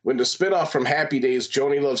 So when the spinoff from Happy Days,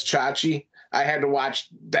 Joni Loves Chachi, I had to watch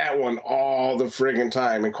that one all the friggin'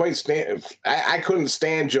 time. And I couldn't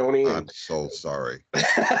stand Joni. I'm so sorry.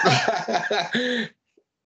 And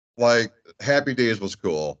Like Happy Days was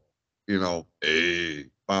cool, Hey,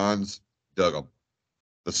 Bonds dug them.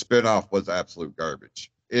 The spinoff was absolute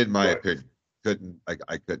garbage, in my but opinion.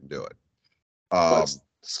 I couldn't do it. but Um,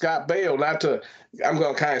 Scott Baio, I'm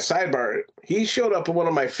going to kind of sidebar it. He showed up in one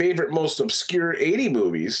of my favorite, most obscure 80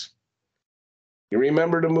 movies. You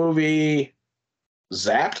remember the movie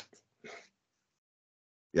Zapped?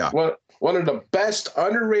 yeah. One of the best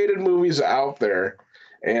underrated movies out there.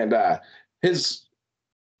 And wait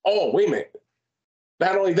a minute.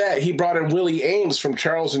 Not only that, he brought in Willie Ames from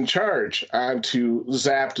Charles in Charge onto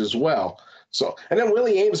Zapped as well. So, and then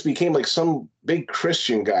Willie Ames became like some big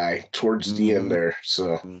Christian guy towards the end Mm-hmm. there. So,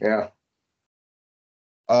 Mm-hmm. yeah.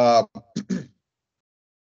 Uh,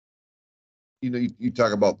 you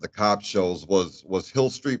talk about the cop shows. Was Hill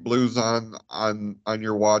Street Blues on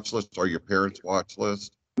your watch list or your parents' watch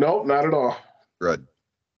list? Nope, not at all. Good.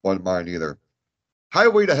 Wasn't mine either.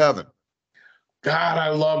 Highway to Heaven. God, I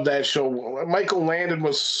love that show. Michael Landon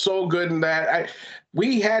was so good in that.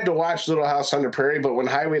 We had to watch Little House on the Prairie, but when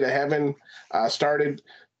Highway to Heaven started,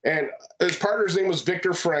 and his partner's name was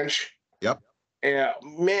Victor French. Yep. And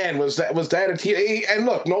man, was that a T? And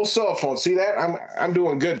look, no cell phone. See that? I'm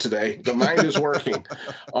doing good today. The mind is working.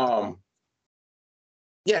 Um,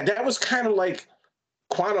 yeah, that was kind of like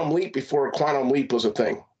Quantum Leap before Quantum Leap was a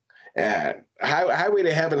thing. And Highway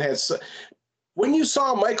to Heaven has. When you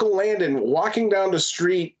saw Michael Landon walking down the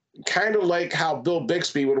street, kind of like how Bill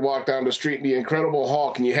Bixby would walk down the street in The Incredible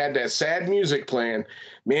Hulk, and you had that sad music playing,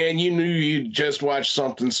 man, you knew you'd just watched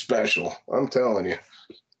something special. I'm telling you.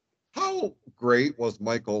 How great was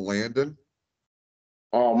Michael Landon?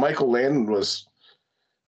 Oh, Michael Landon was.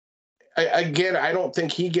 Again, I don't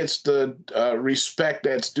think he gets the respect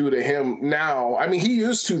that's due to him now. I mean, he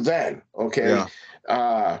used to then, okay?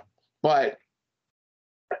 Yeah. But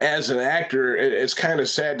as an actor, it's kind of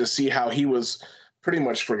sad to see how he was pretty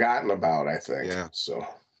much forgotten about, I think. Yeah. So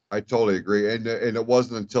I totally agree. And it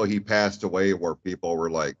wasn't until he passed away where people were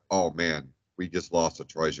like, "Oh man, we just lost a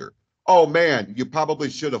treasure." Oh man, you probably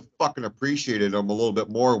should have fucking appreciated him a little bit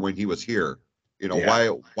more when he was here. You know, yeah.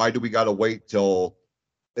 why do we got to wait till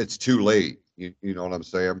it's too late? You know what I'm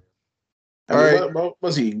saying? I All mean, right. what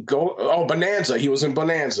was he go? Oh, Bonanza. He was in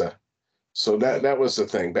Bonanza. So that was the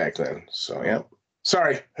thing back then. So yeah.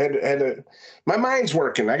 Sorry, had to. My mind's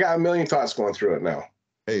working. I got a million thoughts going through it now.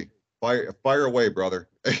 Hey, fire away, brother.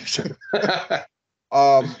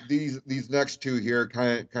 These next two here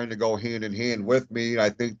kind of go hand in hand with me.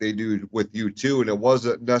 I think they do with you too. And it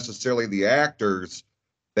wasn't necessarily the actors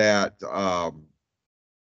that I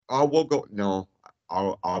will go. No,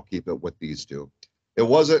 I'll keep it with these two. It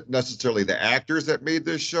wasn't necessarily the actors that made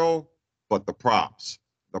this show, but the props.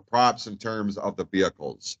 The props in terms of the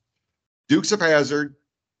vehicles. Dukes of Hazzard,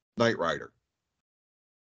 Knight Rider.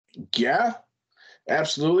 Yeah,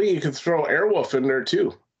 absolutely. You could throw Airwolf in there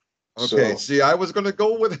too. Okay, So see, I was going to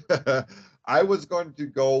go with I was going to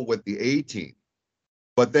go with the A-Team,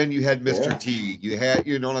 but then you had Mr. yeah. T. You had,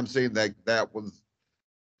 you know what I'm saying? That was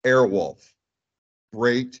Airwolf.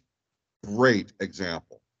 Great, great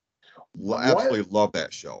example. What Absolutely love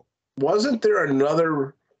that show. wasn't there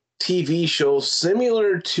another TV show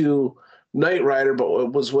similar to Knight Rider, but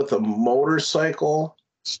it was with a motorcycle?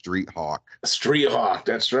 Street Hawk. Street Hawk.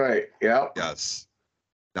 That's right. Yep. Yes.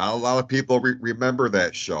 Not a lot of people remember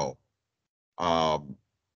that show.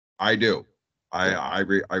 I do. I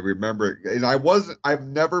remember, and I've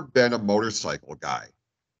never been a motorcycle guy.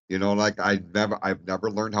 You know, like I've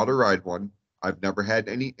never learned how to ride one. I've never had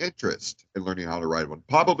any interest in learning how to ride one.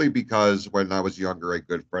 Probably because when I was younger, a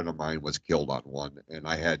good friend of mine was killed on one, and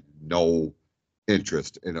I had no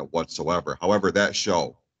interest in it whatsoever. However, that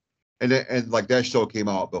show, and like that show came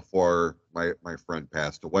out before my friend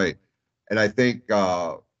passed away, and I think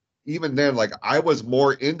even then, like I was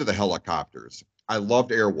more into the helicopters. I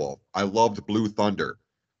loved Airwolf. I loved Blue Thunder.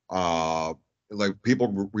 Uh, like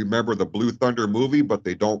people remember the Blue Thunder movie, but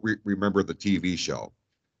they don't remember the TV show.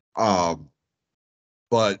 Um,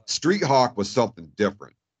 but Street Hawk was something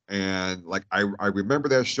different, and like I remember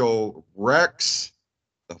that show. Rex,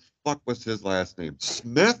 the fuck was his last name?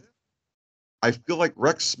 Smith. I feel like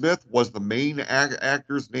Rex Smith was the main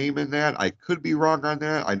actor's name in that. I could be wrong on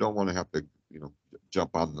that. I don't want to have to,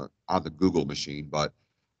 jump on the Google machine, but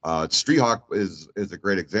Street Hawk is a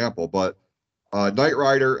great example. But Knight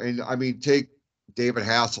Rider, and I mean, take David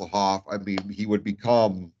Hasselhoff. I mean, he would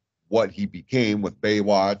become what he became with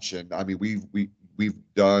Baywatch, and I mean, we've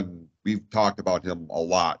talked about him a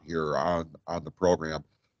lot here on the program,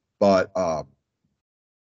 but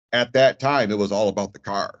at that time, it was all about the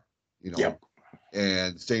car, you know. Yep.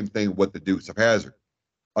 And same thing with the Dukes of Hazzard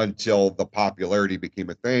until the popularity became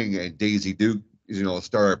a thing and Daisy Duke,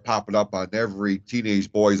 started popping up on every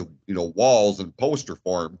teenage boy's, walls in poster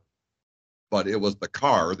form. But it was the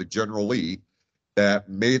car, the General Lee, that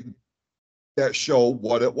made that show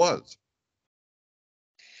what it was.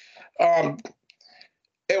 Um,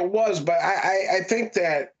 it was, but I think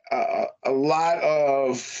that a lot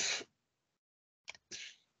of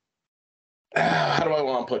how do I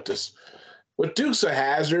want to put this? With Dukes of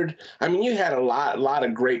Hazzard, I mean, you had a lot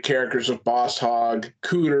of great characters with Boss Hogg,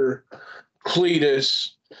 Cooter,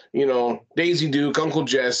 Cletus, Daisy Duke, Uncle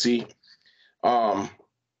Jesse. Um,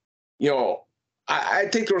 you know, I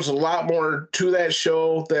think there was a lot more to that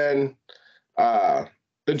show than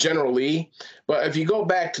the General Lee. But if you go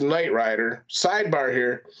back to Knight Rider, sidebar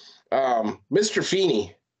here, Mr.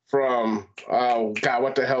 Feeney from God,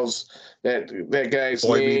 what the hell's that guy's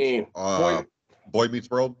Boy name? Boy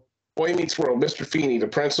Meets World. Boy Meets World, Mr. Feeney, the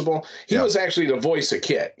principal. He Yeah. was actually the voice of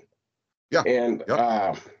Kit. Yeah. And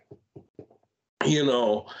Yep. you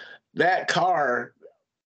know, that car,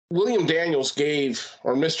 William Daniels gave,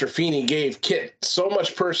 or Mr. Feeney gave Kit so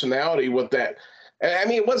much personality with that. I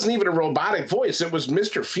mean, it wasn't even a robotic voice. It was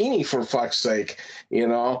Mr. Feeney, for fuck's sake, you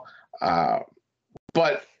know.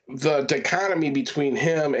 But the dichotomy between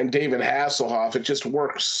him and David Hasselhoff, it just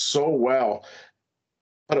works so well.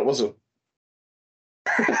 But it was a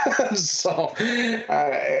so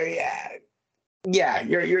yeah,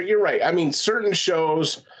 you're right. I mean, certain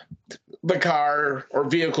shows, the car or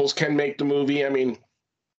vehicles can make the movie. I mean,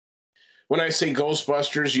 when I say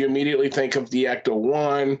Ghostbusters, you immediately think of the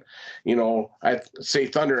Ecto-1. You know, I say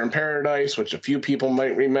Thunder in Paradise, which a few people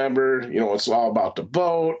might remember. You know, it's all about the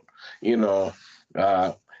boat. You know,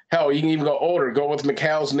 hell, you can even go older. Go with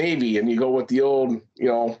McHale's Navy, and you go with the old,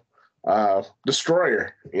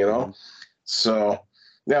 Destroyer. You know, so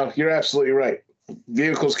no, you're absolutely right.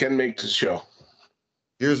 Vehicles can make the show.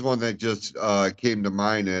 Here's one that just came to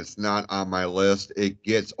mind, and it's not on my list. It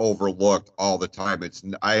gets overlooked all the time.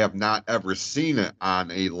 I have not ever seen it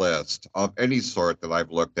on a list of any sort that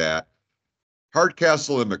I've looked at.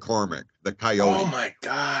 Hardcastle and McCormick, the Coyote. Oh my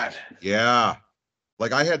God. Yeah.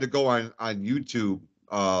 Like I had to go on YouTube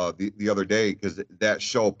the other day because that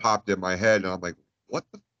show popped in my head, and I'm like, what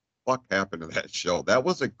the fuck happened to that show? That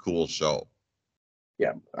was a cool show.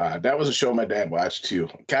 Yeah, that was a show my dad watched too.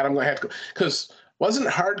 God, I'm gonna have to go because wasn't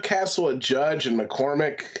Hardcastle a judge and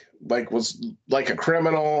McCormick was like a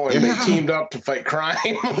criminal and they teamed up to fight crime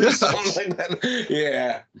or something like that?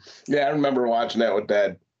 Yeah, I remember watching that with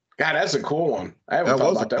Dad. God, that's a cool one. I haven't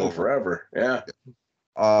thought about that one forever. Yeah.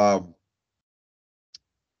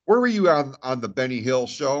 Where were you on the Benny Hill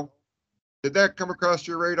show? Did that come across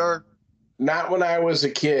your radar? Not when I was a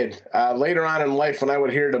kid. Later on in life, when I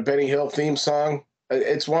would hear the Benny Hill theme song,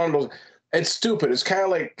 it's one of those. It's stupid. It's kind of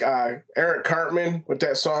like Eric Cartman with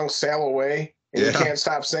that song "Sail Away," and you can't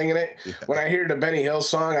stop singing it. Yeah. When I hear the Benny Hill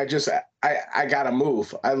song, I gotta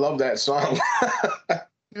move. I love that song.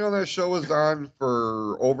 You know, that show was on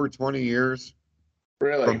for over 20 years.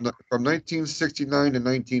 Really? From 1969 to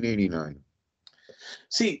 1989.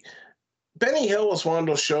 See, Benny Hill was one of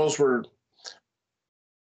those shows where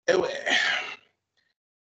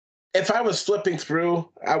if I was flipping through,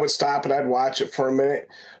 I would stop and I'd watch it for a minute.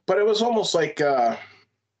 But it was almost like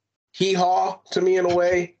hee-haw to me in a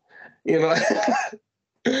way, you know.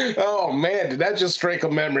 Oh man, did that just strike a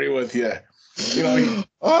memory with you? You know.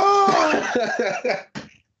 Oh!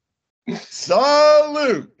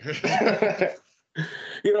 Salute.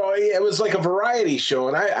 You know, it was like a variety show,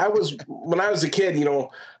 and I was when I was a kid, you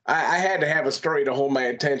know, I had to have a story to hold my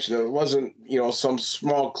attention. It wasn't, you know, some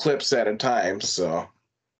small clips at a time. So,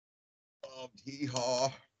 hee-haw,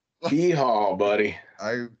 hee-haw, buddy.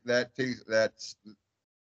 That's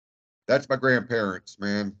my grandparents,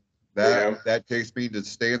 man. That takes me to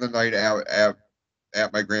stay the night out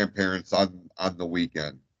at my grandparents on the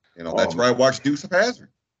weekend. You know, that's where I watched Dukes of Hazzard.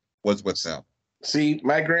 Was with them. See,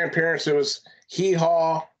 my grandparents, it was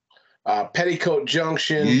hee-haw, Petticoat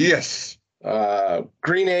Junction. Yes.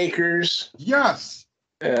 Green Acres. Yes.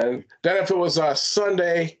 And then if it was a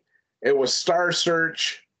Sunday, it was Star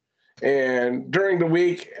Search. And during the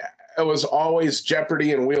week, it was always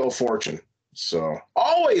Jeopardy and Wheel of Fortune. So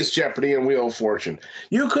always Jeopardy and Wheel of Fortune.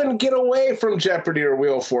 You couldn't get away from Jeopardy or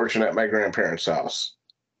Wheel of Fortune at my grandparents' house.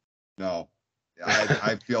 No.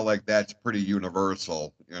 I feel like that's pretty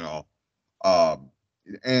universal, you know.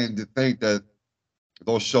 And to think that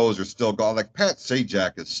those shows are still going, like Pat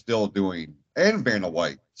Sajak is still doing, and Vanna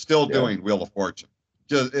White still doing Wheel of Fortune.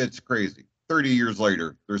 Just it's crazy. 30 years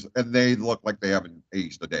later, and they look like they haven't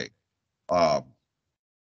aged a day. It's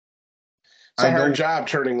a hard job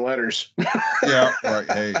turning letters. Yeah,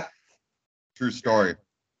 right. Hey, true story.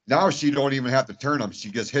 Now she don't even have to turn them. She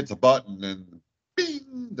just hits a button and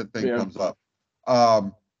bing, the thing comes up.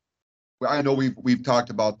 I know we've talked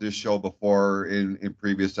about this show before in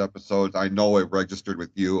previous episodes. I know it registered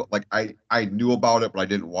with you. Like I knew about it, but I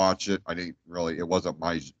didn't watch it. I didn't really. It wasn't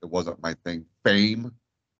my thing. Fame.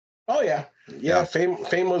 Oh yeah.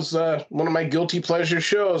 Fame was one of my guilty pleasure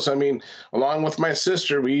shows. I mean, along with my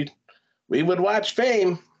sister, we would watch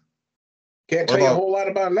Fame. Can't tell you a whole lot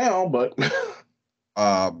about it now, but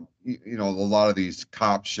you know, a lot of these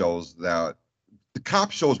cop shows the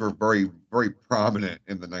cop shows were very, very prominent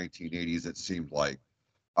in the 1980s, it seemed like.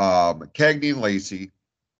 Cagney and Lacey.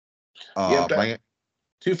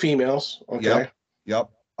 Two females. Okay. Yep.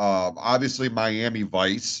 Obviously, Miami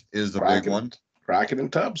Vice is a big one. Crockett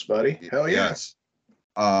and Tubbs, buddy. Hell yeah. Yes.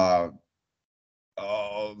 The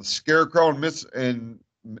Scarecrow and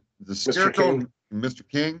Mr.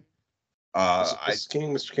 King.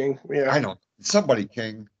 Mr. King. Yeah. I know somebody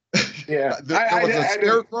King. Yeah, There was a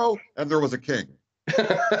scarecrow and there was a king.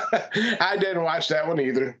 I didn't watch that one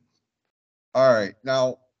either. All right,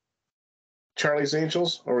 now Charlie's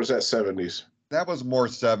Angels, or was that 70s? that was more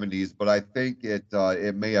 70s, but I think it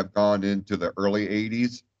may have gone into the early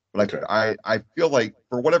 80s. But Okay. I feel like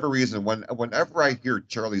for whatever reason, whenever I hear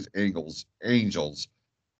Charlie's Angels,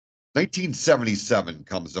 1977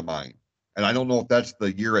 comes to mind. And I don't know if that's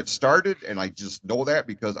the year it started, and I just know that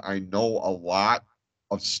because I know a lot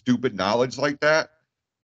of stupid knowledge like that.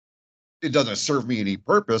 It doesn't serve me any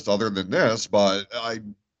purpose other than this, but I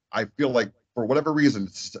feel like for whatever reason,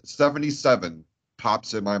 77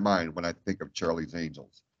 pops in my mind when I think of Charlie's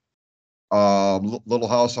Angels. Little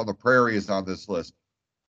House on the Prairie is on this list.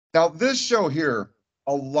 Now, this show here,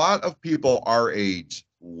 a lot of people our age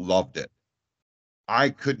loved it. I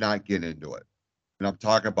could not get into it. And I'm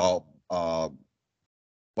talking about,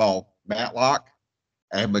 Matlock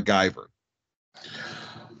and MacGyver.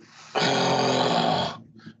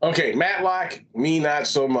 Okay, Matlock, me not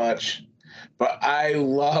so much, but I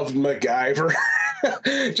loved MacGyver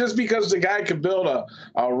just because the guy could build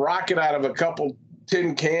a rocket out of a couple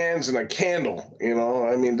tin cans and a candle.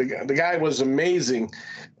 I mean, the guy was amazing.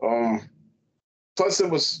 Plus, it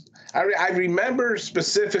was I remember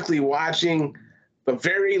specifically watching the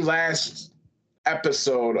very last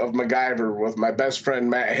episode of MacGyver with my best friend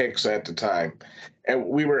Matt Hicks at the time. And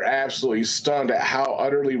we were absolutely stunned at how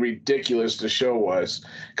utterly ridiculous the show was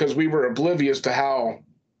because we were oblivious to how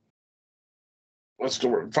what's the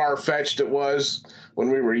word far-fetched it was when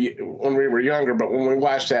we were younger. But when we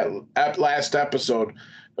watched that last episode,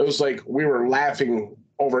 it was like we were laughing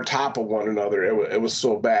over top of one another. It was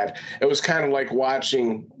so bad. It was kind of like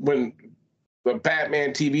watching when the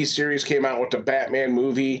Batman TV series came out with the Batman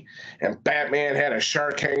movie, and Batman had a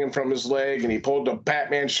shark hanging from his leg, and he pulled the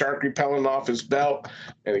Batman shark repellent off his belt,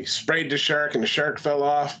 and he sprayed the shark, and the shark fell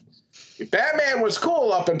off. Batman was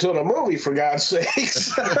cool up until the movie, for God's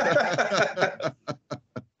sakes.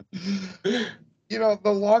 The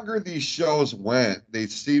longer these shows went, they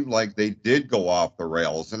seemed like they did go off the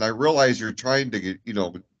rails. And I realize you're trying to get,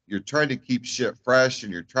 you're trying to keep shit fresh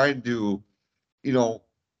and you're trying to,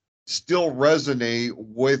 still resonate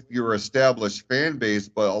with your established fan base,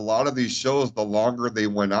 but a lot of these shows, the longer they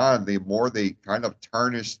went on, the more they kind of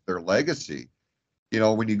tarnished their legacy.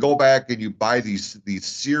 When you go back and you buy these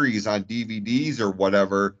series on DVDs or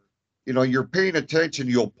whatever, you're paying attention.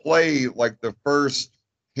 You'll play like the first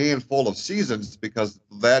handful of seasons because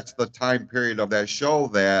that's the time period of that show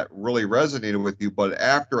that really resonated with you. But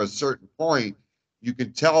after a certain point, you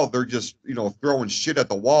can tell they're just, throwing shit at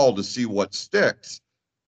the wall to see what sticks.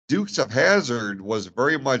 Dukes of Hazzard was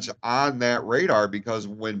very much on that radar because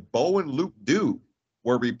when Bo and Luke Duke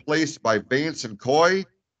were replaced by Vance and Coy,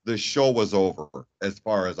 the show was over as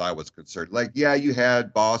far as I was concerned. Like, yeah, you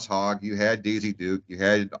had Boss Hogg, you had Daisy Duke, you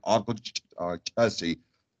had Uncle Jesse,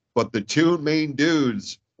 but the two main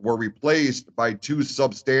dudes were replaced by two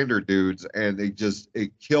substandard dudes, and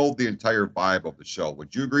it killed the entire vibe of the show.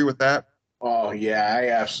 Would you agree with that? Oh, yeah, I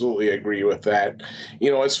absolutely agree with that.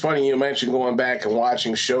 It's funny you mentioned going back and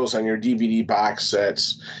watching shows on your DVD box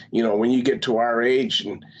sets. When you get to our age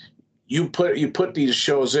and you put these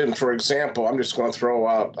shows in, for example, I'm just going to throw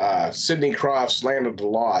out Sidney Croft's Land of the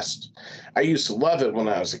Lost. I used to love it when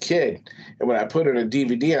I was a kid. And when I put in a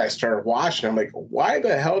DVD and I started watching, I'm like, why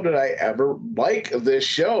the hell did I ever like this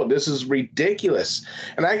show? This is ridiculous.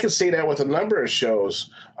 And I can say that with a number of shows.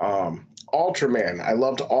 Ultraman. I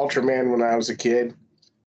loved Ultraman when I was a kid.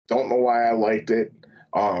 Don't know why I liked it.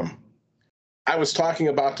 I was talking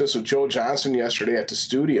about this with Joe Johnson yesterday at the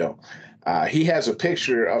studio. He has a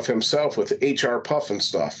picture of himself with HR Puff and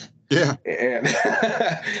stuff. Yeah. And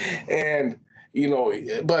and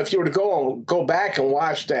but if you were to go back and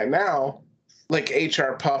watch that now, like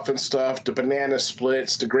HR Puff and stuff, the Banana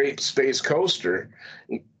Splits, the Great Space Coaster,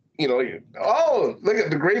 oh, look at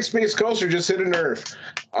the Great Space Coaster just hit a nerve.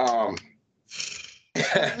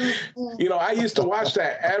 I used to watch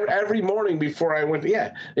that every morning before I went.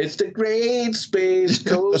 Yeah, it's the Great Space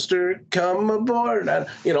Coaster. Come aboard. And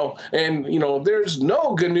there's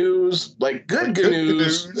no GNUs like Good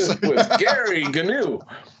GNUs with Gary GNU.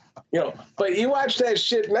 But you watch that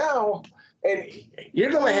shit now, and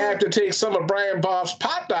you're gonna have to take some of Brian Boff's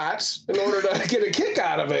Pop Dots in order to get a kick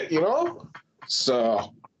out of it.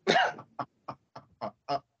 So.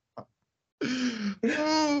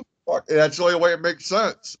 That's the only way it makes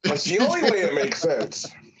sense. That's the only way it makes sense.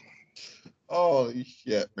 Holy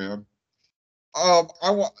shit, man.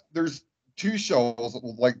 There's two shows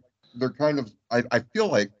like they're kind of. I feel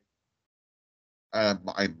like I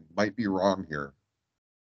might be wrong here,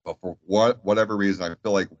 but for whatever reason, I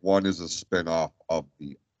feel like one is a spinoff of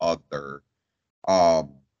the other.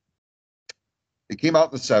 Um, it came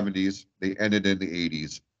out in the 70s. They ended in the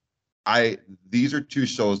 80s. These are two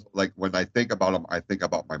shows, like when I think about them, I think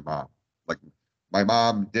about my mom. Like my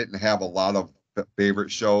mom didn't have a lot of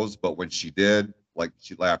favorite shows, but when she did, like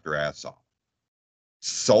she laughed her ass off.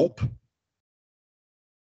 Soap,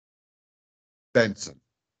 Benson.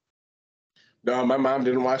 No, my mom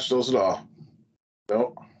didn't watch those at all.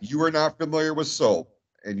 No. You are not familiar with Soap,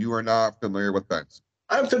 and you are not familiar with Benson.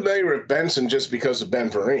 I'm familiar with Benson just because of Ben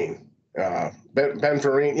Vereen. Ben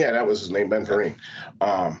Vereen, yeah, that was his name, Ben Vereen.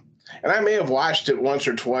 And I may have watched it once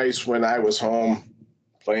or twice when I was home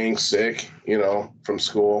playing sick, from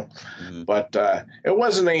school. Mm-hmm. But it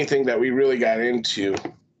wasn't anything that we really got into.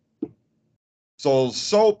 So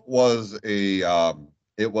Soap was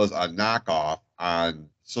it was a knockoff on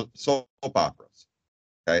soap operas.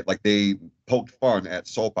 Okay, like they poked fun at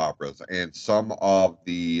soap operas, and some of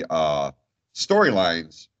the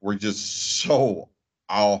storylines were just so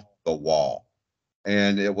off the wall.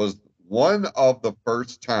 And it was one of the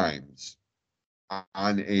first times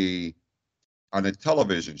on a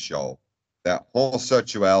television show that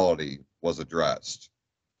homosexuality was addressed,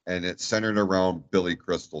 and it centered around Billy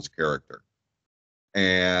Crystal's character.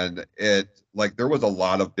 And it, like, there was a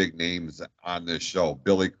lot of big names on this show: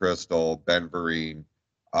 Billy Crystal, Ben Vereen,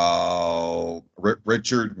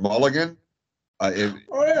 Richard Mulligan.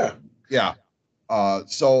 Oh yeah. Yeah.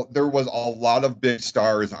 So there was a lot of big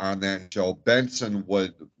stars on that show. Benson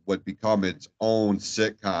would become its own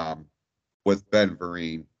sitcom with Ben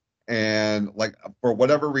Vereen. And like for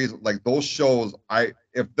whatever reason, like those shows,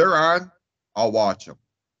 if they're on, I'll watch them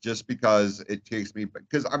just because it takes me,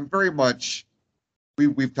 because I'm very much,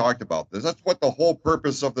 we've talked about this. That's what the whole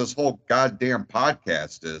purpose of this whole goddamn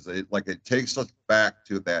podcast is. It takes us back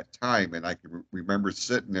to that time, and I can remember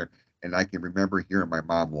sitting there, and I can remember hearing my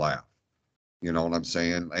mom laugh. You know what I'm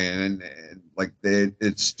saying? And like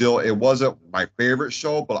it wasn't my favorite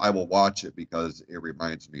show, but I will watch it because it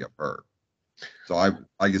reminds me of her. So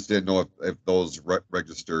I just didn't know if those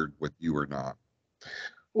registered with you or not.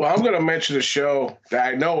 Well, I'm going to mention a show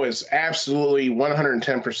that I know is absolutely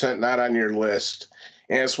 110% not on your list.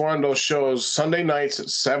 And it's one of those shows, Sunday nights at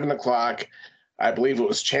 7 o'clock. I believe it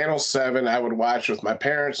was Channel 7. I would watch with my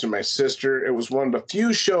parents and my sister. It was one of the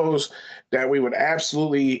few shows that we would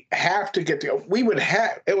absolutely have to get to.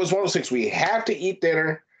 It was one of those things. We have to eat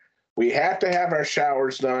dinner. We have to have our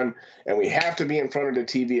showers done, and we have to be in front of the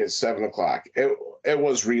TV at 7 o'clock. It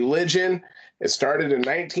was religion. It started in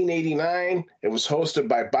 1989. It was hosted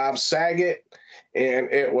by Bob Saget, and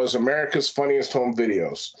it was America's Funniest Home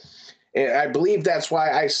Videos. And I believe that's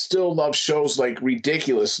why I still love shows like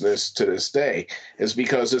Ridiculousness to this day, is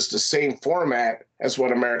because it's the same format as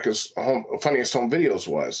what America's Funniest Home Videos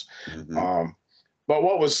was. Mm-hmm. But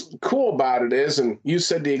what was cool about it is, and you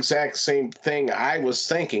said the exact same thing I was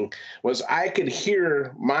thinking, was I could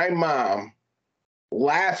hear my mom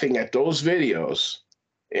laughing at those videos.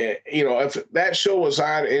 If that show was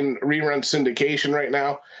on in rerun syndication right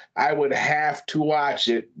now, I would have to watch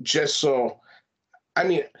it just so. I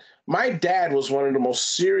mean, my dad was one of the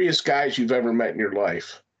most serious guys you've ever met in your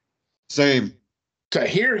life. Same. To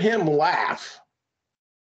hear him laugh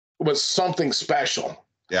was something special.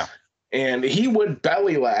 Yeah. And he would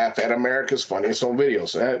belly laugh at America's Funniest Home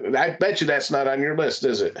Videos. I bet you that's not on your list,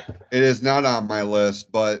 is it? It is not on my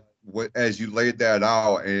list, but as you laid that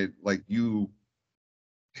out, and like you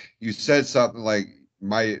said something like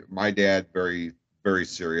my dad, very very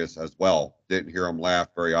serious as well. Didn't hear him laugh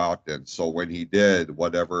very often. So when he did,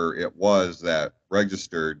 whatever it was that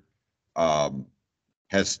registered, um,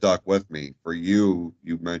 has stuck with me. For you,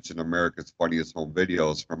 you mentioned America's Funniest Home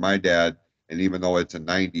Videos. For my dad, and even though it's a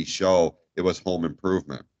 90s show, it was Home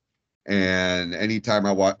Improvement. And anytime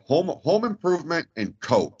I watch Home Improvement and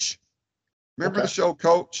Coach, remember the show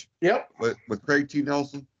Coach? Yep. With Craig T.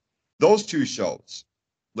 Nelson? Those two shows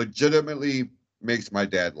legitimately makes my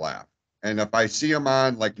dad laugh. And if I see him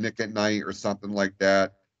on like Nick at Night or something like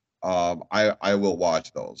that, I will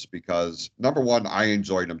watch those because number one, I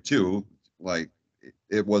enjoyed them too. Like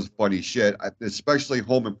it was funny shit, especially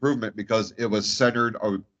Home Improvement because it was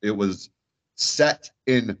set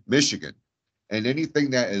in Michigan, and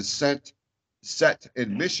anything that is set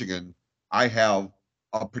in Michigan, I have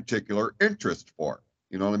a particular interest for.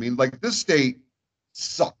 You know what I mean? Like this state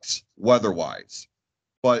sucks weather-wise,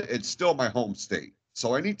 but it's still my home state.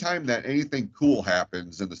 So anytime that anything cool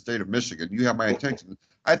happens in the state of Michigan, you have my attention.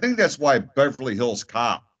 I think that's why Beverly Hills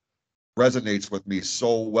Cop resonates with me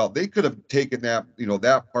so well. They could have taken that,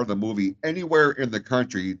 that part of the movie anywhere in the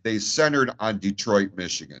country. They centered on Detroit,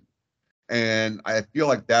 Michigan. And I feel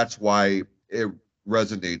like that's why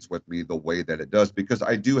resonates with me the way that it does, because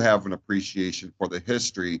I do have an appreciation for the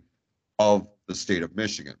history of the state of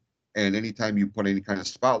Michigan. And anytime you put any kind of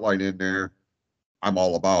spotlight in there, I'm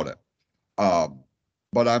all about it. Um,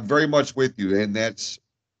 but I'm very much with you, and that's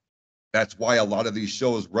why a lot of these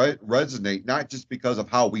shows resonate, not just because of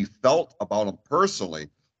how we felt about them personally,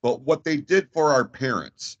 but what they did for our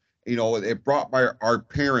parents. You know, it brought our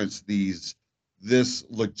parents this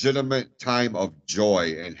legitimate time of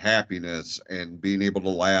joy and happiness and being able to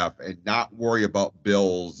laugh and not worry about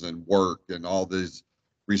bills and work and all these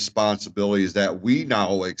responsibilities that we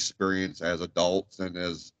now experience as adults, and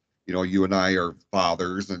as you know, you and I are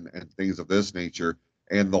fathers and things of this nature.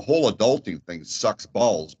 And the whole adulting thing sucks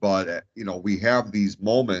balls, but you know, we have these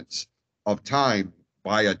moments of time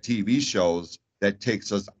via TV shows that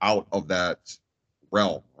takes us out of that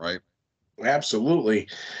realm, right? Absolutely.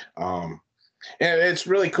 Um, and it's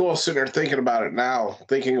really cool sitting there thinking about it now,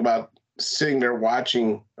 thinking about sitting there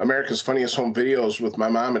watching America's Funniest Home Videos with my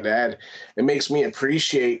mom and dad. It makes me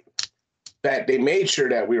appreciate that they made sure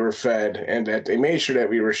that we were fed and that they made sure that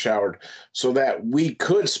we were showered so that we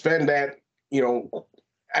could spend that, you know,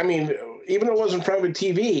 I mean, even though it wasn't in front of a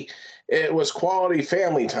TV, it was quality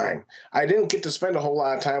family time. I didn't get to spend a whole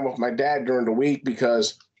lot of time with my dad during the week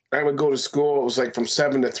because I would go to school. It was like from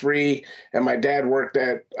 7 to 3, and my dad worked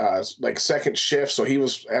at like second shift, so he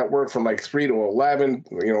was at work from like 3 to 11,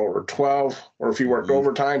 you know, or 12, or if he worked Mm-hmm.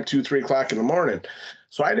 overtime, 2, 3 o'clock in the morning.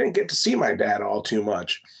 So I didn't get to see my dad all too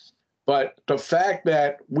much. But the fact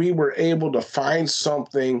that we were able to find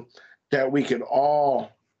something that we could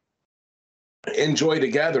all enjoy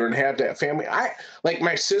together and have that family. I like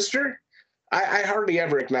my sister. I hardly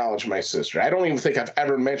ever acknowledge my sister. I don't even think I've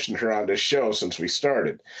ever mentioned her on this show since we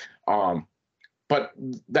started. Um, but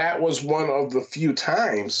that was one of the few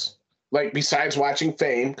times, like besides watching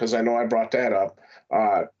Fame, because I know I brought that up,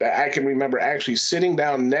 that I can remember actually sitting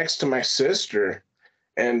down next to my sister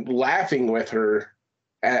and laughing with her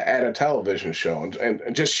at a television show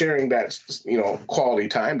and just sharing that, you know, quality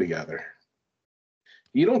time together.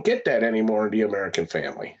 You don't get that anymore in the American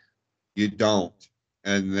family. You don't,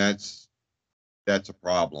 and that's a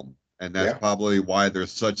problem, and that's Yeah. probably why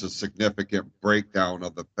there's such a significant breakdown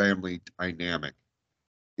of the family dynamic.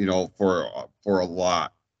 You know, for a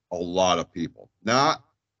lot of people, not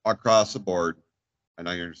across the board. And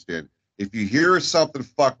I understand if you hear something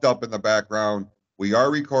fucked up in the background, we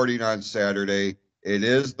are recording on Saturday. It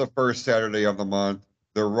is the first Saturday of the month.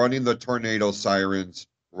 They're running the tornado sirens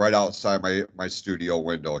right outside my studio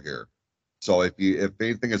window here. So if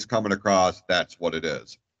anything is coming across, that's what it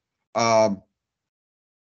is. Um,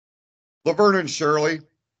 Laverne and Shirley,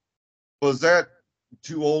 was that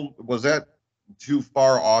too old? Was that too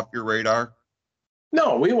far off your radar?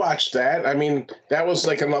 No, we watched that. I mean, that was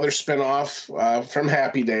like another spinoff from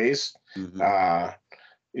Happy Days. Mm-hmm. Uh,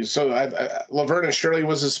 Laverne and Shirley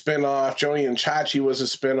was a spinoff. Joni and Chachi was a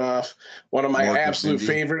spinoff. One of my Mork and absolute Mindy.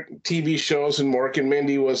 favorite TV shows in Mork and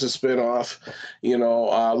Mindy was a spinoff. You know,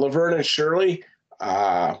 Laverne and Shirley.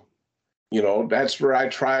 Uh, you know, that's where I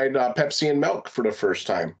tried Pepsi and milk for the first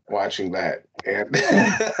time watching that. And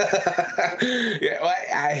yeah,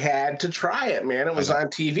 I had to try it, man. It was on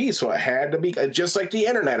TV, so it had to be just like the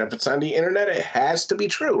internet. If it's on the internet, it has to be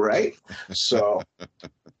true, right? So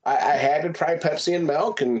I had to try Pepsi and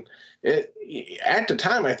milk, and it at the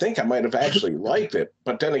time I think I might have actually liked it.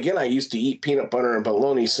 But then again, I used to eat peanut butter and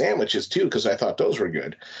bologna sandwiches too because I thought those were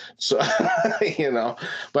good. So you know,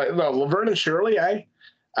 but no, Laverne and Shirley,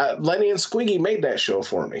 Lenny and Squiggy made that show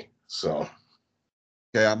for me. So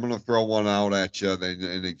Okay, I'm gonna throw one out at you,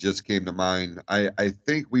 and it just came to mind. I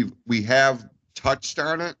think we have touched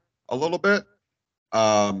on it a little bit.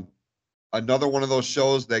 Um, Another one of those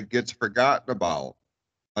shows that gets forgotten about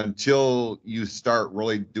until you start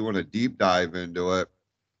really doing a deep dive into it.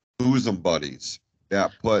 Bosom Buddies,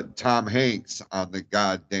 that put Tom Hanks on the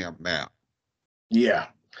goddamn map. yeah.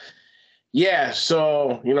 Yeah,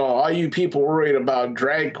 so you know, all you people worried about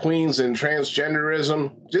drag queens and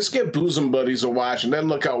transgenderism, just give Bosom Buddies a watch and then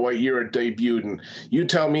look at what year it debuted, and you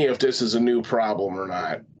tell me if this is a new problem or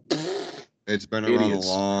not. It's been around a Idiots.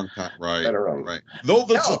 long time, right? Been around. Right. No,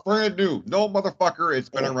 this is Hell, brand new. No, motherfucker, it's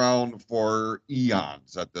been around for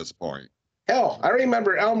eons at this point. hell, I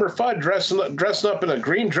remember Elmer Fudd dressing up in a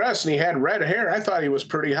green dress and he had red hair. I thought he was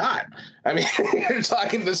pretty hot. I mean, you're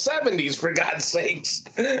talking the 70s for God's sakes.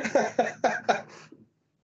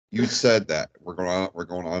 You said that. We're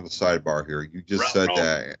going on the sidebar here. You just said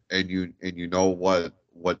that, and you know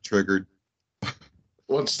what triggered.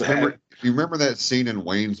 What's that? Remember that scene in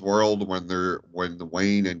Wayne's World when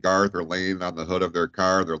Wayne and Garth are laying on the hood of their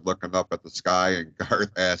car, they're looking up at the sky, and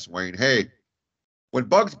Garth asks Wayne, "Hey, When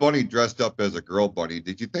Bugs Bunny dressed up as a girl bunny,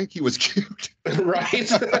 did you think he was cute?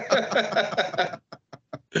 Right?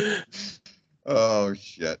 Oh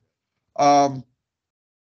shit. Um,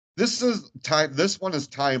 this one is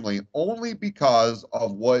timely only because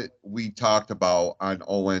of what we talked about on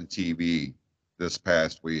ONTV this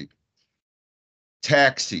past week.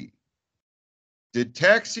 Taxi. Did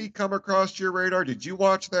Taxi come across your radar? Did you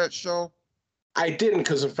watch that show? I didn't,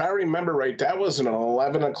 because if I remember right, that was an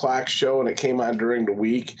 11 o'clock show and it came on during the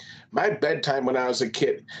week. My bedtime when I was a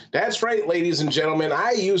kid. That's right, ladies and gentlemen.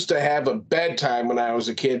 I used to have a bedtime when I was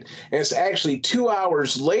a kid, and it's actually 2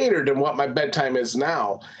 hours later than what my bedtime is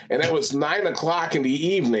now. And it was 9 o'clock in the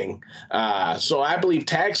evening. So I believe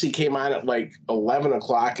Taxi came on at like 11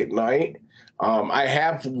 o'clock at night. I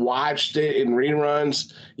have watched it in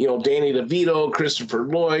reruns. Danny DeVito, Christopher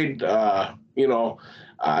Lloyd,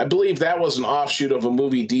 I believe that was an offshoot of a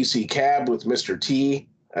movie, DC Cab, with Mr. T.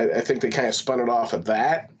 I think they kind of spun it off of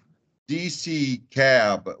that. DC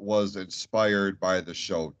Cab was inspired by the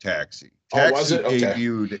show Taxi. Oh, was Taxi it? Okay.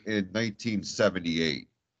 debuted in 1978.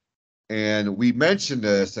 And we mentioned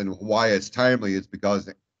this, and why it's timely is because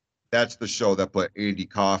that's the show that put Andy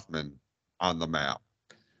Kaufman on the map.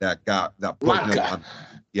 That put him Latka. on.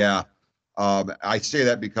 Yeah. I say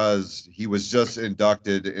that because he was just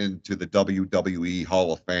inducted into the WWE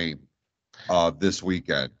Hall of Fame this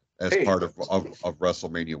weekend as Hey, part of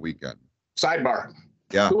WrestleMania weekend. sidebar.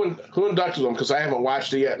 Yeah. Who inducted them? Because I haven't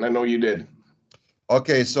watched it yet, and I know you did.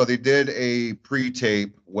 Okay, so they did a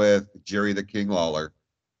pre-tape with Jerry the King Lawler.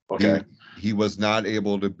 Okay. He was not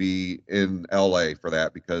able to be in LA for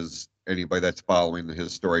that because anybody that's following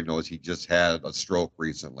his story knows he just had a stroke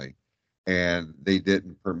recently, and they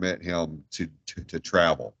didn't permit him to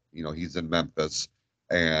travel. He's in Memphis,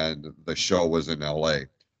 and the show was in LA.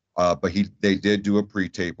 But they did do a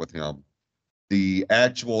pre-tape with him. The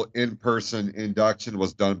actual in-person induction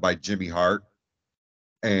was done by Jimmy Hart,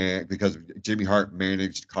 and because Jimmy Hart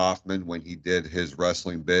managed Kaufman when he did his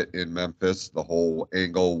wrestling bit in Memphis, the whole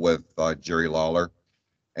angle with Jerry Lawler,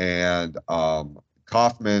 and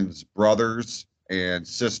Kaufman's brothers and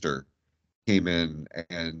sister came in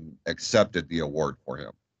and accepted the award for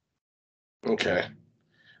him. Okay.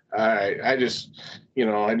 All right. I just,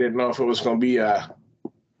 I didn't know if it was going to be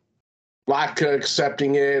Latka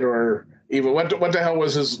accepting it, or even what the hell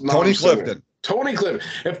was his Tony Clifton. Tony Clifton.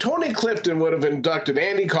 If Tony Clifton would have inducted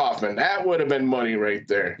Andy Kaufman, that would have been money right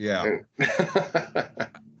there. Yeah.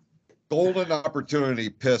 Golden opportunity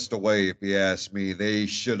pissed away, if you ask me. They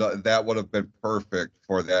should that would have been perfect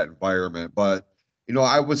for that environment. But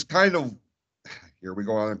I was kind of, here we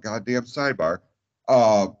go on a goddamn sidebar.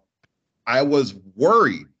 I was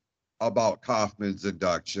worried about Kaufman's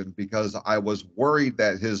induction because I was worried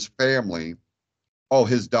that his family,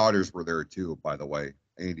 his daughters were there too, by the way,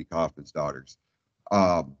 Andy Kaufman's daughters.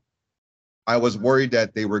 I was worried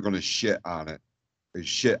that they were going to shit on it,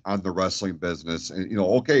 shit on the wrestling business. And,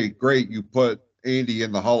 okay, great, you put Andy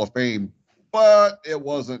in the Hall of Fame, but it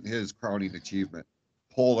wasn't his crowning achievement.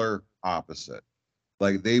 Polar opposite.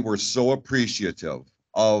 Like, they were so appreciative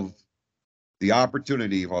of the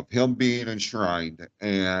opportunity of him being enshrined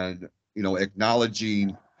and,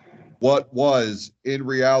 acknowledging what was in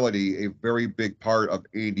reality a very big part of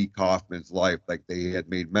Andy Kaufman's life. Like they had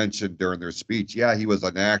made mention during their speech. Yeah, he was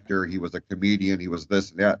an actor, he was a comedian, he was this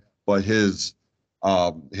and that, but his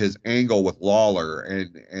angle with Lawler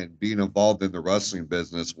and being involved in the wrestling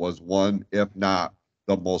business was one, if not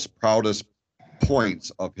the most proudest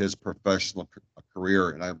points of his professional career.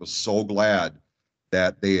 And I was so glad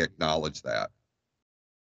that they acknowledged that.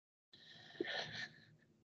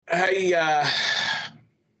 I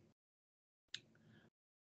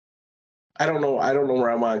don't know. I don't know where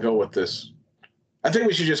I want to go with this. I think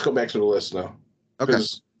we should just go back to the list now. Okay.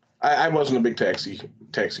 Because I wasn't a big taxi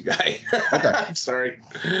guy. Okay. I'm sorry.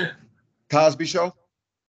 Cosby Show?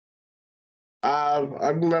 I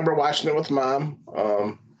remember watching it with Mom.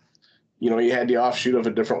 You had the offshoot of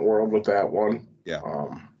A Different World with that one. Yeah.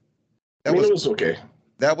 It was okay.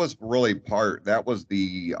 That was really that was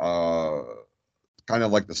the kind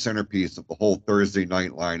of like the centerpiece of the whole Thursday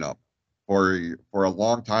night lineup. For a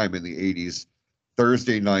long time in the 80s,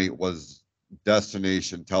 Thursday night was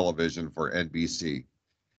destination television for NBC.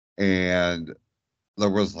 And there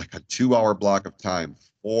was like a 2-hour block of time,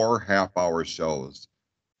 4 half-hour shows.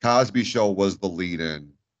 Cosby Show was the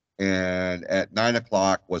lead-in. And at 9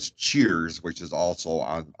 o'clock was Cheers, which is also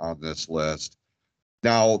on this list.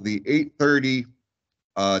 Now, the 8:30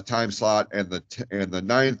 time slot and the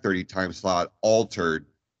 9:30 time slot altered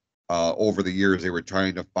over the years, they were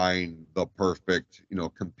trying to find the perfect,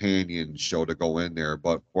 companion show to go in there.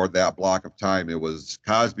 But for that block of time, it was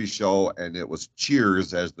Cosby Show and it was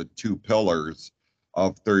Cheers as the two pillars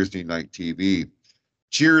of Thursday night TV.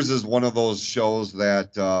 Cheers is one of those shows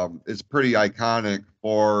that is pretty iconic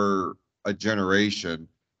for a generation.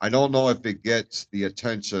 I don't know if it gets the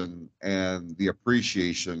attention and the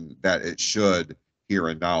appreciation that it should here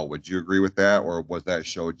and now. Would you agree with that, or was that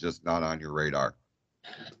show just not on your radar?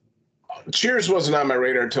 Cheers wasn't on my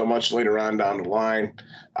radar until much later on down the line.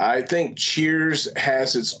 I think Cheers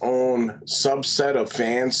has its own subset of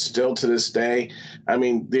fans still to this day. I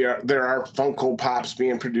mean, there are Funko Pops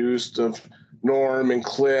being produced of Norm and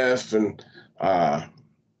Cliff and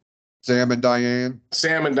Sam and Diane.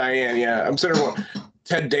 Sam and Diane. Yeah, I'm sitting there.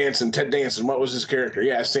 Ted Danson. Ted Danson. What was his character?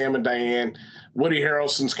 Yeah, Sam and Diane. Woody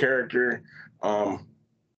Harrelson's character.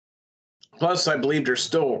 Plus, I believe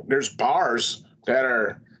there's bars that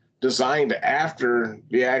are designed after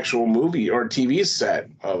the actual movie or TV set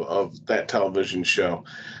of that television show.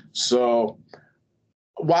 So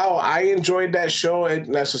while I enjoyed that show, it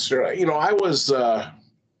necessarily,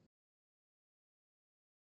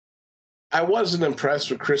 I wasn't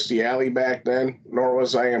impressed with Christy Alley back then, nor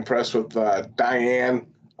was I impressed with Diane.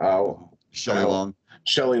 Shelley Long.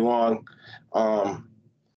 Shelley Long.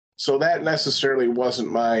 So that necessarily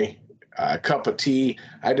wasn't my cup of tea.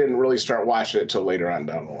 I didn't really start watching it till later on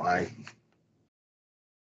down the line.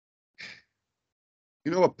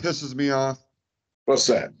 You know what pisses me off? What's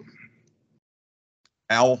that?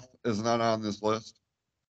 Alf is not on this list.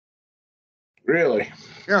 Really?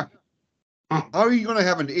 Yeah. How are you going to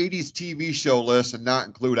have an 80s TV show list and not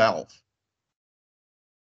include Alf?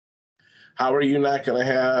 How are you not going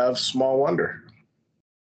to have Small Wonder?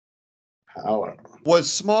 How?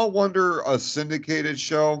 Was Small Wonder a syndicated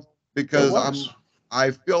show? Because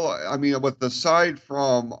I mean, with aside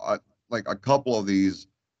from like a couple of these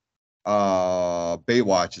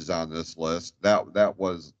Baywatches on this list, that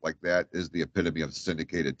was like, that is the epitome of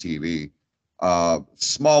syndicated TV.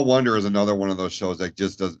 Small Wonder is another one of those shows that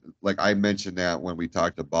just does, like I mentioned that when we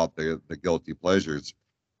talked about the guilty pleasures,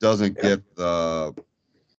 doesn't get the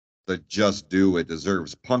just due it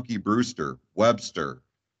deserves. Punky Brewster, Webster.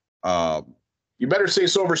 You better say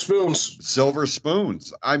Silver Spoons. Silver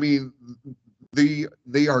Spoons. I mean, they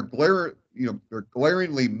are they're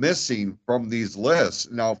glaringly missing from these lists.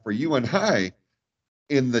 Now, for you and I,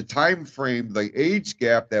 in the time frame, the age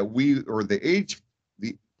gap that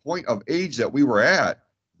the point of age that we were at,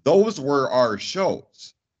 those were our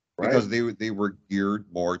shows, because they were geared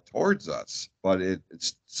more towards us, but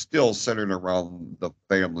it's still centered around the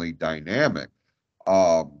family dynamic.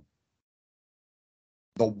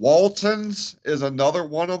 The Waltons is another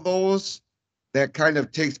one of those that kind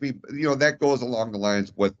of takes me, that goes along the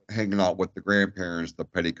lines with hanging out with the grandparents, the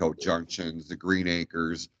Petticoat Junctions, the Green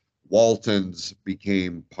Acres. Waltons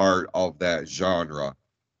became part of that genre.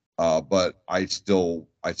 But I still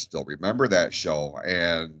remember that show,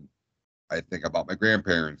 and I think about my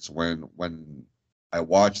grandparents when I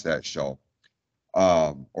watch that show,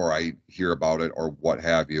 or I hear about it, or what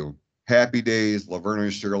have you. Happy Days, Laverne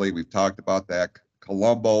and Shirley, we've talked about that.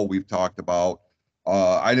 Columbo, we've talked about.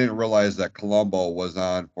 I didn't realize that Columbo was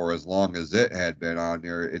on for as long as it had been on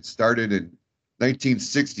there. It started in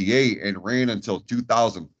 1968 and ran until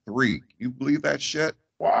 2003. Can you believe that shit?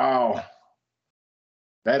 Wow.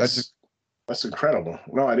 That's incredible.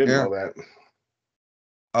 No, I didn't know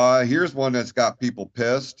that. Here's one that's got people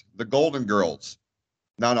pissed. The Golden Girls,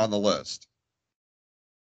 not on the list.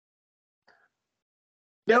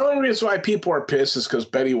 The only reason why people are pissed is because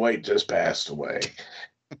Betty White just passed away.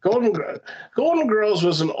 Golden Girls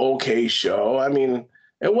was an okay show. I mean,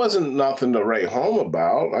 it wasn't nothing to write home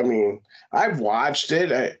about. I mean, I've watched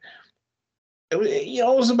it. It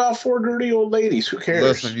was about four dirty old ladies. Who cares?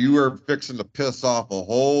 Listen, you are fixing to piss off a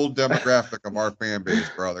whole demographic of our fan base,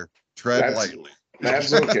 brother. Tread lightly.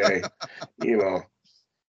 That's okay.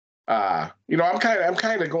 I'm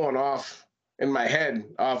kind of going off in my head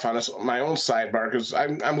off on my own sidebar, because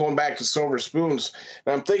I'm going back to Silver Spoons,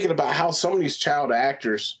 and I'm thinking about how some of these child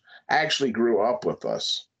actors actually grew up with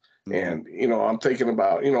us. And, I'm thinking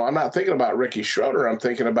about, I'm not thinking about Ricky Schroeder. I'm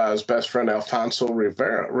thinking about his best friend, Alfonso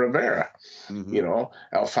Rivera.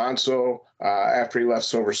 Alfonso, after he left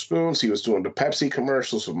Silver Spoons, he was doing the Pepsi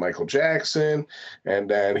commercials with Michael Jackson. And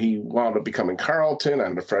then he wound up becoming Carlton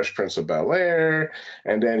on The Fresh Prince of Bel-Air.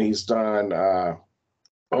 And then he's done,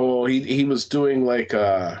 he was doing like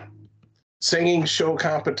a singing show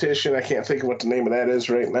competition. I can't think of what the name of that is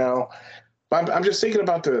right now. I'm just thinking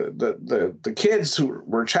about the kids who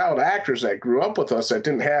were child actors that grew up with us that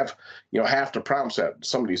didn't have, half the problems that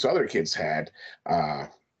some of these other kids had.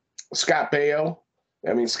 Scott Baio.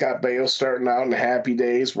 I mean, Scott Baio starting out in the Happy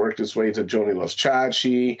Days, worked his way to Joni Loves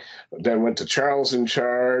Chachi, then went to Charles in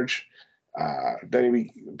Charge. Then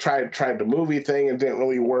he tried the movie thing and didn't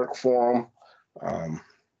really work for him.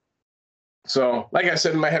 So, like I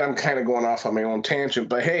said in my head, I'm kind of going off on my own tangent.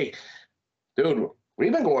 But hey, dude,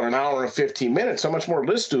 we've been going an hour and 15 minutes. How much more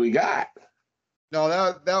list do we got? No,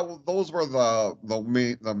 those were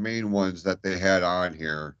the main ones that they had on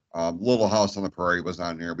here. Little House on the Prairie was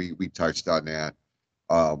on there. We touched on that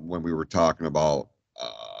when we were talking about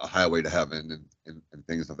Highway to Heaven and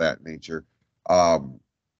things of that nature.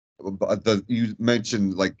 But you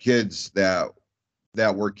mentioned like kids that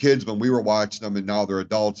were kids when we were watching them and now they're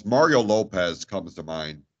adults. Mario Lopez comes to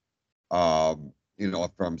mind.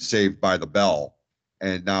 From Saved by the Bell,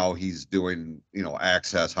 and now he's doing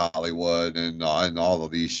Access Hollywood and all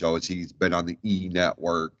of these shows. He's been on the E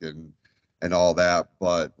Network and all that,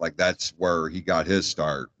 but like that's where he got his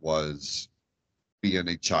start, was being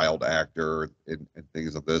a child actor and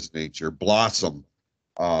things of this nature. Blossom,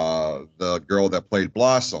 the girl that played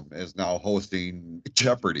Blossom, is now hosting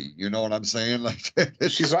Jeopardy. You know what I'm saying? Like,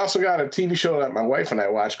 she's also got a TV show that my wife and I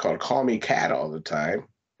watch called Call Me Cat all the time.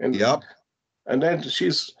 And yep. And then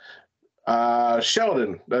she's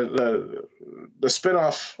Sheldon, the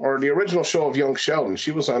spinoff or the original show of Young Sheldon.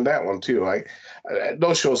 She was on that one too.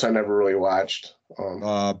 Those shows I never really watched.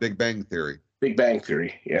 Big Bang Theory. Big Bang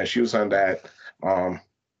Theory. Yeah, she was on that. When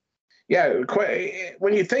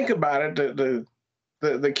you think about it,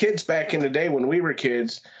 the kids back in the day when we were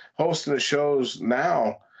kids hosting the shows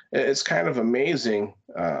now, it's kind of amazing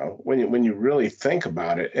when you really think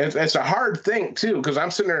about it. It's a hard thing too, because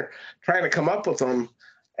I'm sitting there trying to come up with them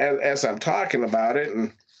as I'm talking about it,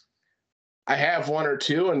 and I have one or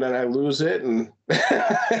two, and then I lose it, and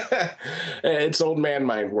it's old man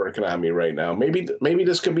mind working on me right now. Maybe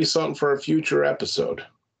this could be something for a future episode.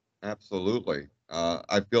 Absolutely.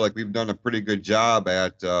 I feel like we've done a pretty good job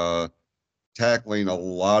at tackling a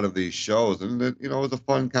lot of these shows, and it was a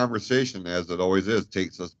fun conversation, as it always is.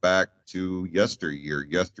 Takes us back to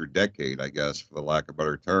yesterdecade, I guess, for the lack of a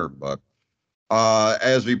better term. But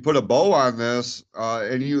as we put a bow on this,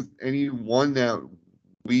 any one that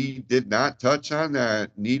we did not touch on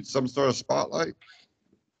that needs some sort of spotlight?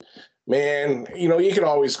 Man, you could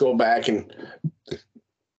always go back and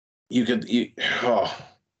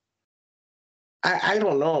I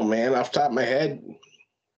don't know, man, off the top of my head.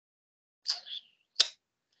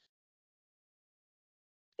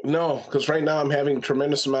 No, because right now I'm having a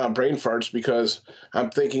tremendous amount of brain farts because I'm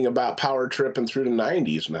thinking about power tripping through the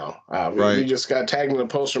 90s now. We just got tagged in a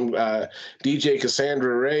post from DJ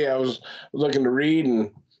Cassandra Ray. I was looking to read and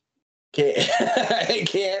I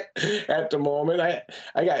can't at the moment.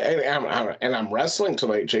 I'm wrestling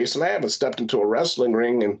tonight, Jason. I haven't stepped into a wrestling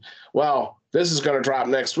ring, and this is going to drop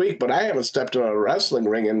next week, but I haven't stepped in a wrestling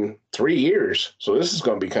ring in 3 years, so this is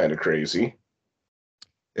going to be kind of crazy.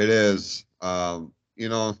 It is.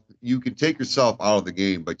 You can take yourself out of the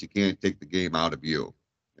game, but you can't take the game out of you.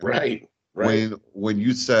 Right. When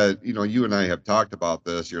you said, you and I have talked about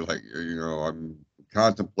this, you're like, I'm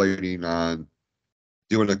contemplating on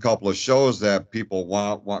doing a couple of shows that people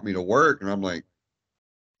want me to work, and I'm like,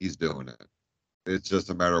 he's doing it. It's just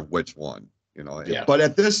a matter of which one, Yeah. But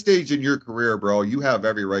at this stage in your career, bro, you have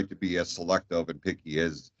every right to be as selective and picky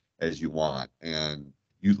as you want, and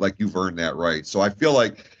you've earned that right. So I feel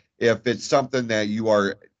like if it's something that you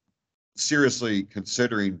are seriously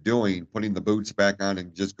considering doing, putting the boots back on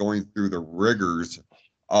and just going through the rigors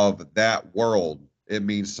of that world, it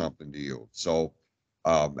means something to you. So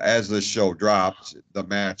as this show drops, the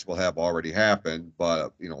match will have already happened.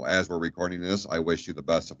 But, as we're recording this, I wish you the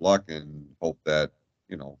best of luck and hope that,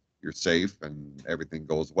 you're safe and everything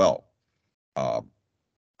goes well.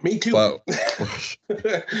 Me too. But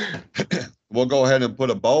we'll go ahead and put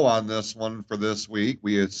a bow on this one for this week.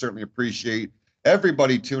 We certainly appreciate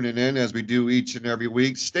everybody tuning in as we do each and every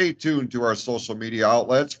week. Stay tuned to our social media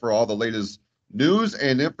outlets for all the latest news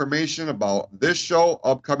and information about this show,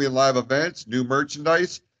 upcoming live events, new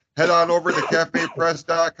merchandise. Head on over to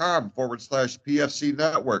cafepress.com/PFC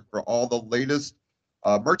Network for all the latest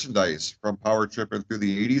merchandise from Power Tripping Through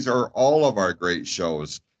the 80s, or all of our great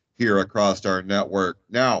shows here across our network.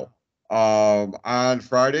 Now, on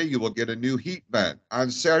Friday, you will get a new heat vent. On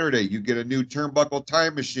Saturday, you get a new turnbuckle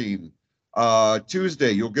time machine.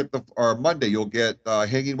 Tuesday, Monday, you'll get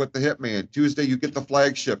Hanging with the Hitman. Tuesday, you get the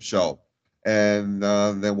flagship show. And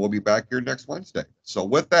then we'll be back here next Wednesday. So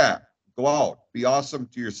with that, go out, be awesome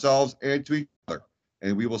to yourselves and to each other.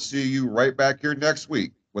 And we will see you right back here next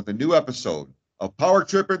week with a new episode of Power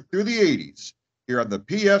Tripping Through the 80s here on the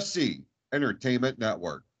PFC Entertainment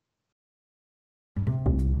Network.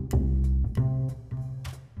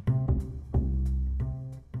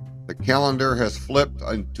 calendar has flipped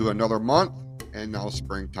into another month, and now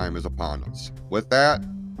springtime is upon us. With that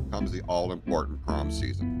comes the all-important prom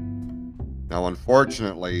season. Now,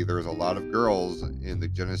 unfortunately, there's a lot of girls in the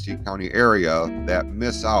Genesee County area that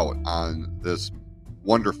miss out on this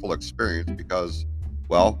wonderful experience because,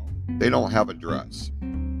 well, they don't have a dress.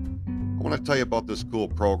 I want to tell you about this cool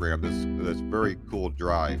program, this very cool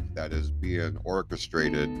drive that is being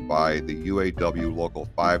orchestrated by the UAW Local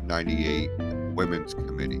 598 Women's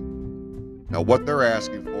Committee. Now, what they're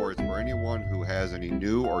asking for is for anyone who has any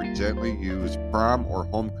new or gently used prom or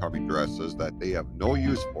homecoming dresses that they have no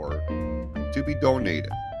use for to be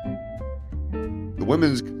donated. The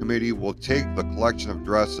Women's Committee will take the collection of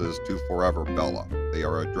dresses to Forever Bella. They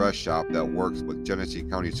are a dress shop that works with Genesee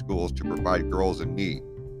County schools to provide girls in need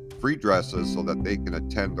free dresses so that they can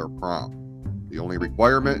attend their prom. The only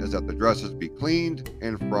requirement is that the dresses be cleaned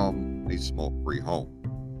and from a smoke-free home.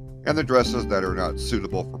 And the dresses that are not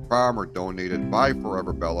suitable for prom are donated by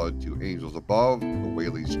Forever Bella to Angels Above, the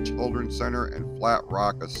Whaley's Children's Center, and Flat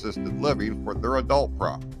Rock Assisted Living for their adult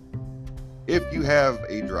prom. If you have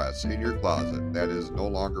a dress in your closet that is no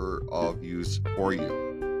longer of use for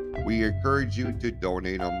you, we encourage you to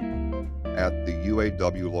donate them at the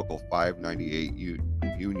UAW Local 598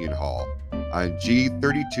 Union Hall on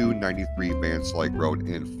G3293 Vance Lake Road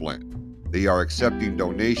in Flint. They are accepting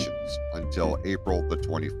donations until April the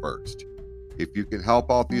 21st. If you can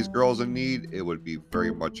help out these girls in need, it would be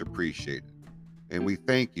very much appreciated. And we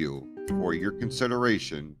thank you for your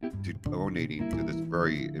consideration to donating to this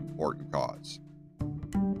very important cause.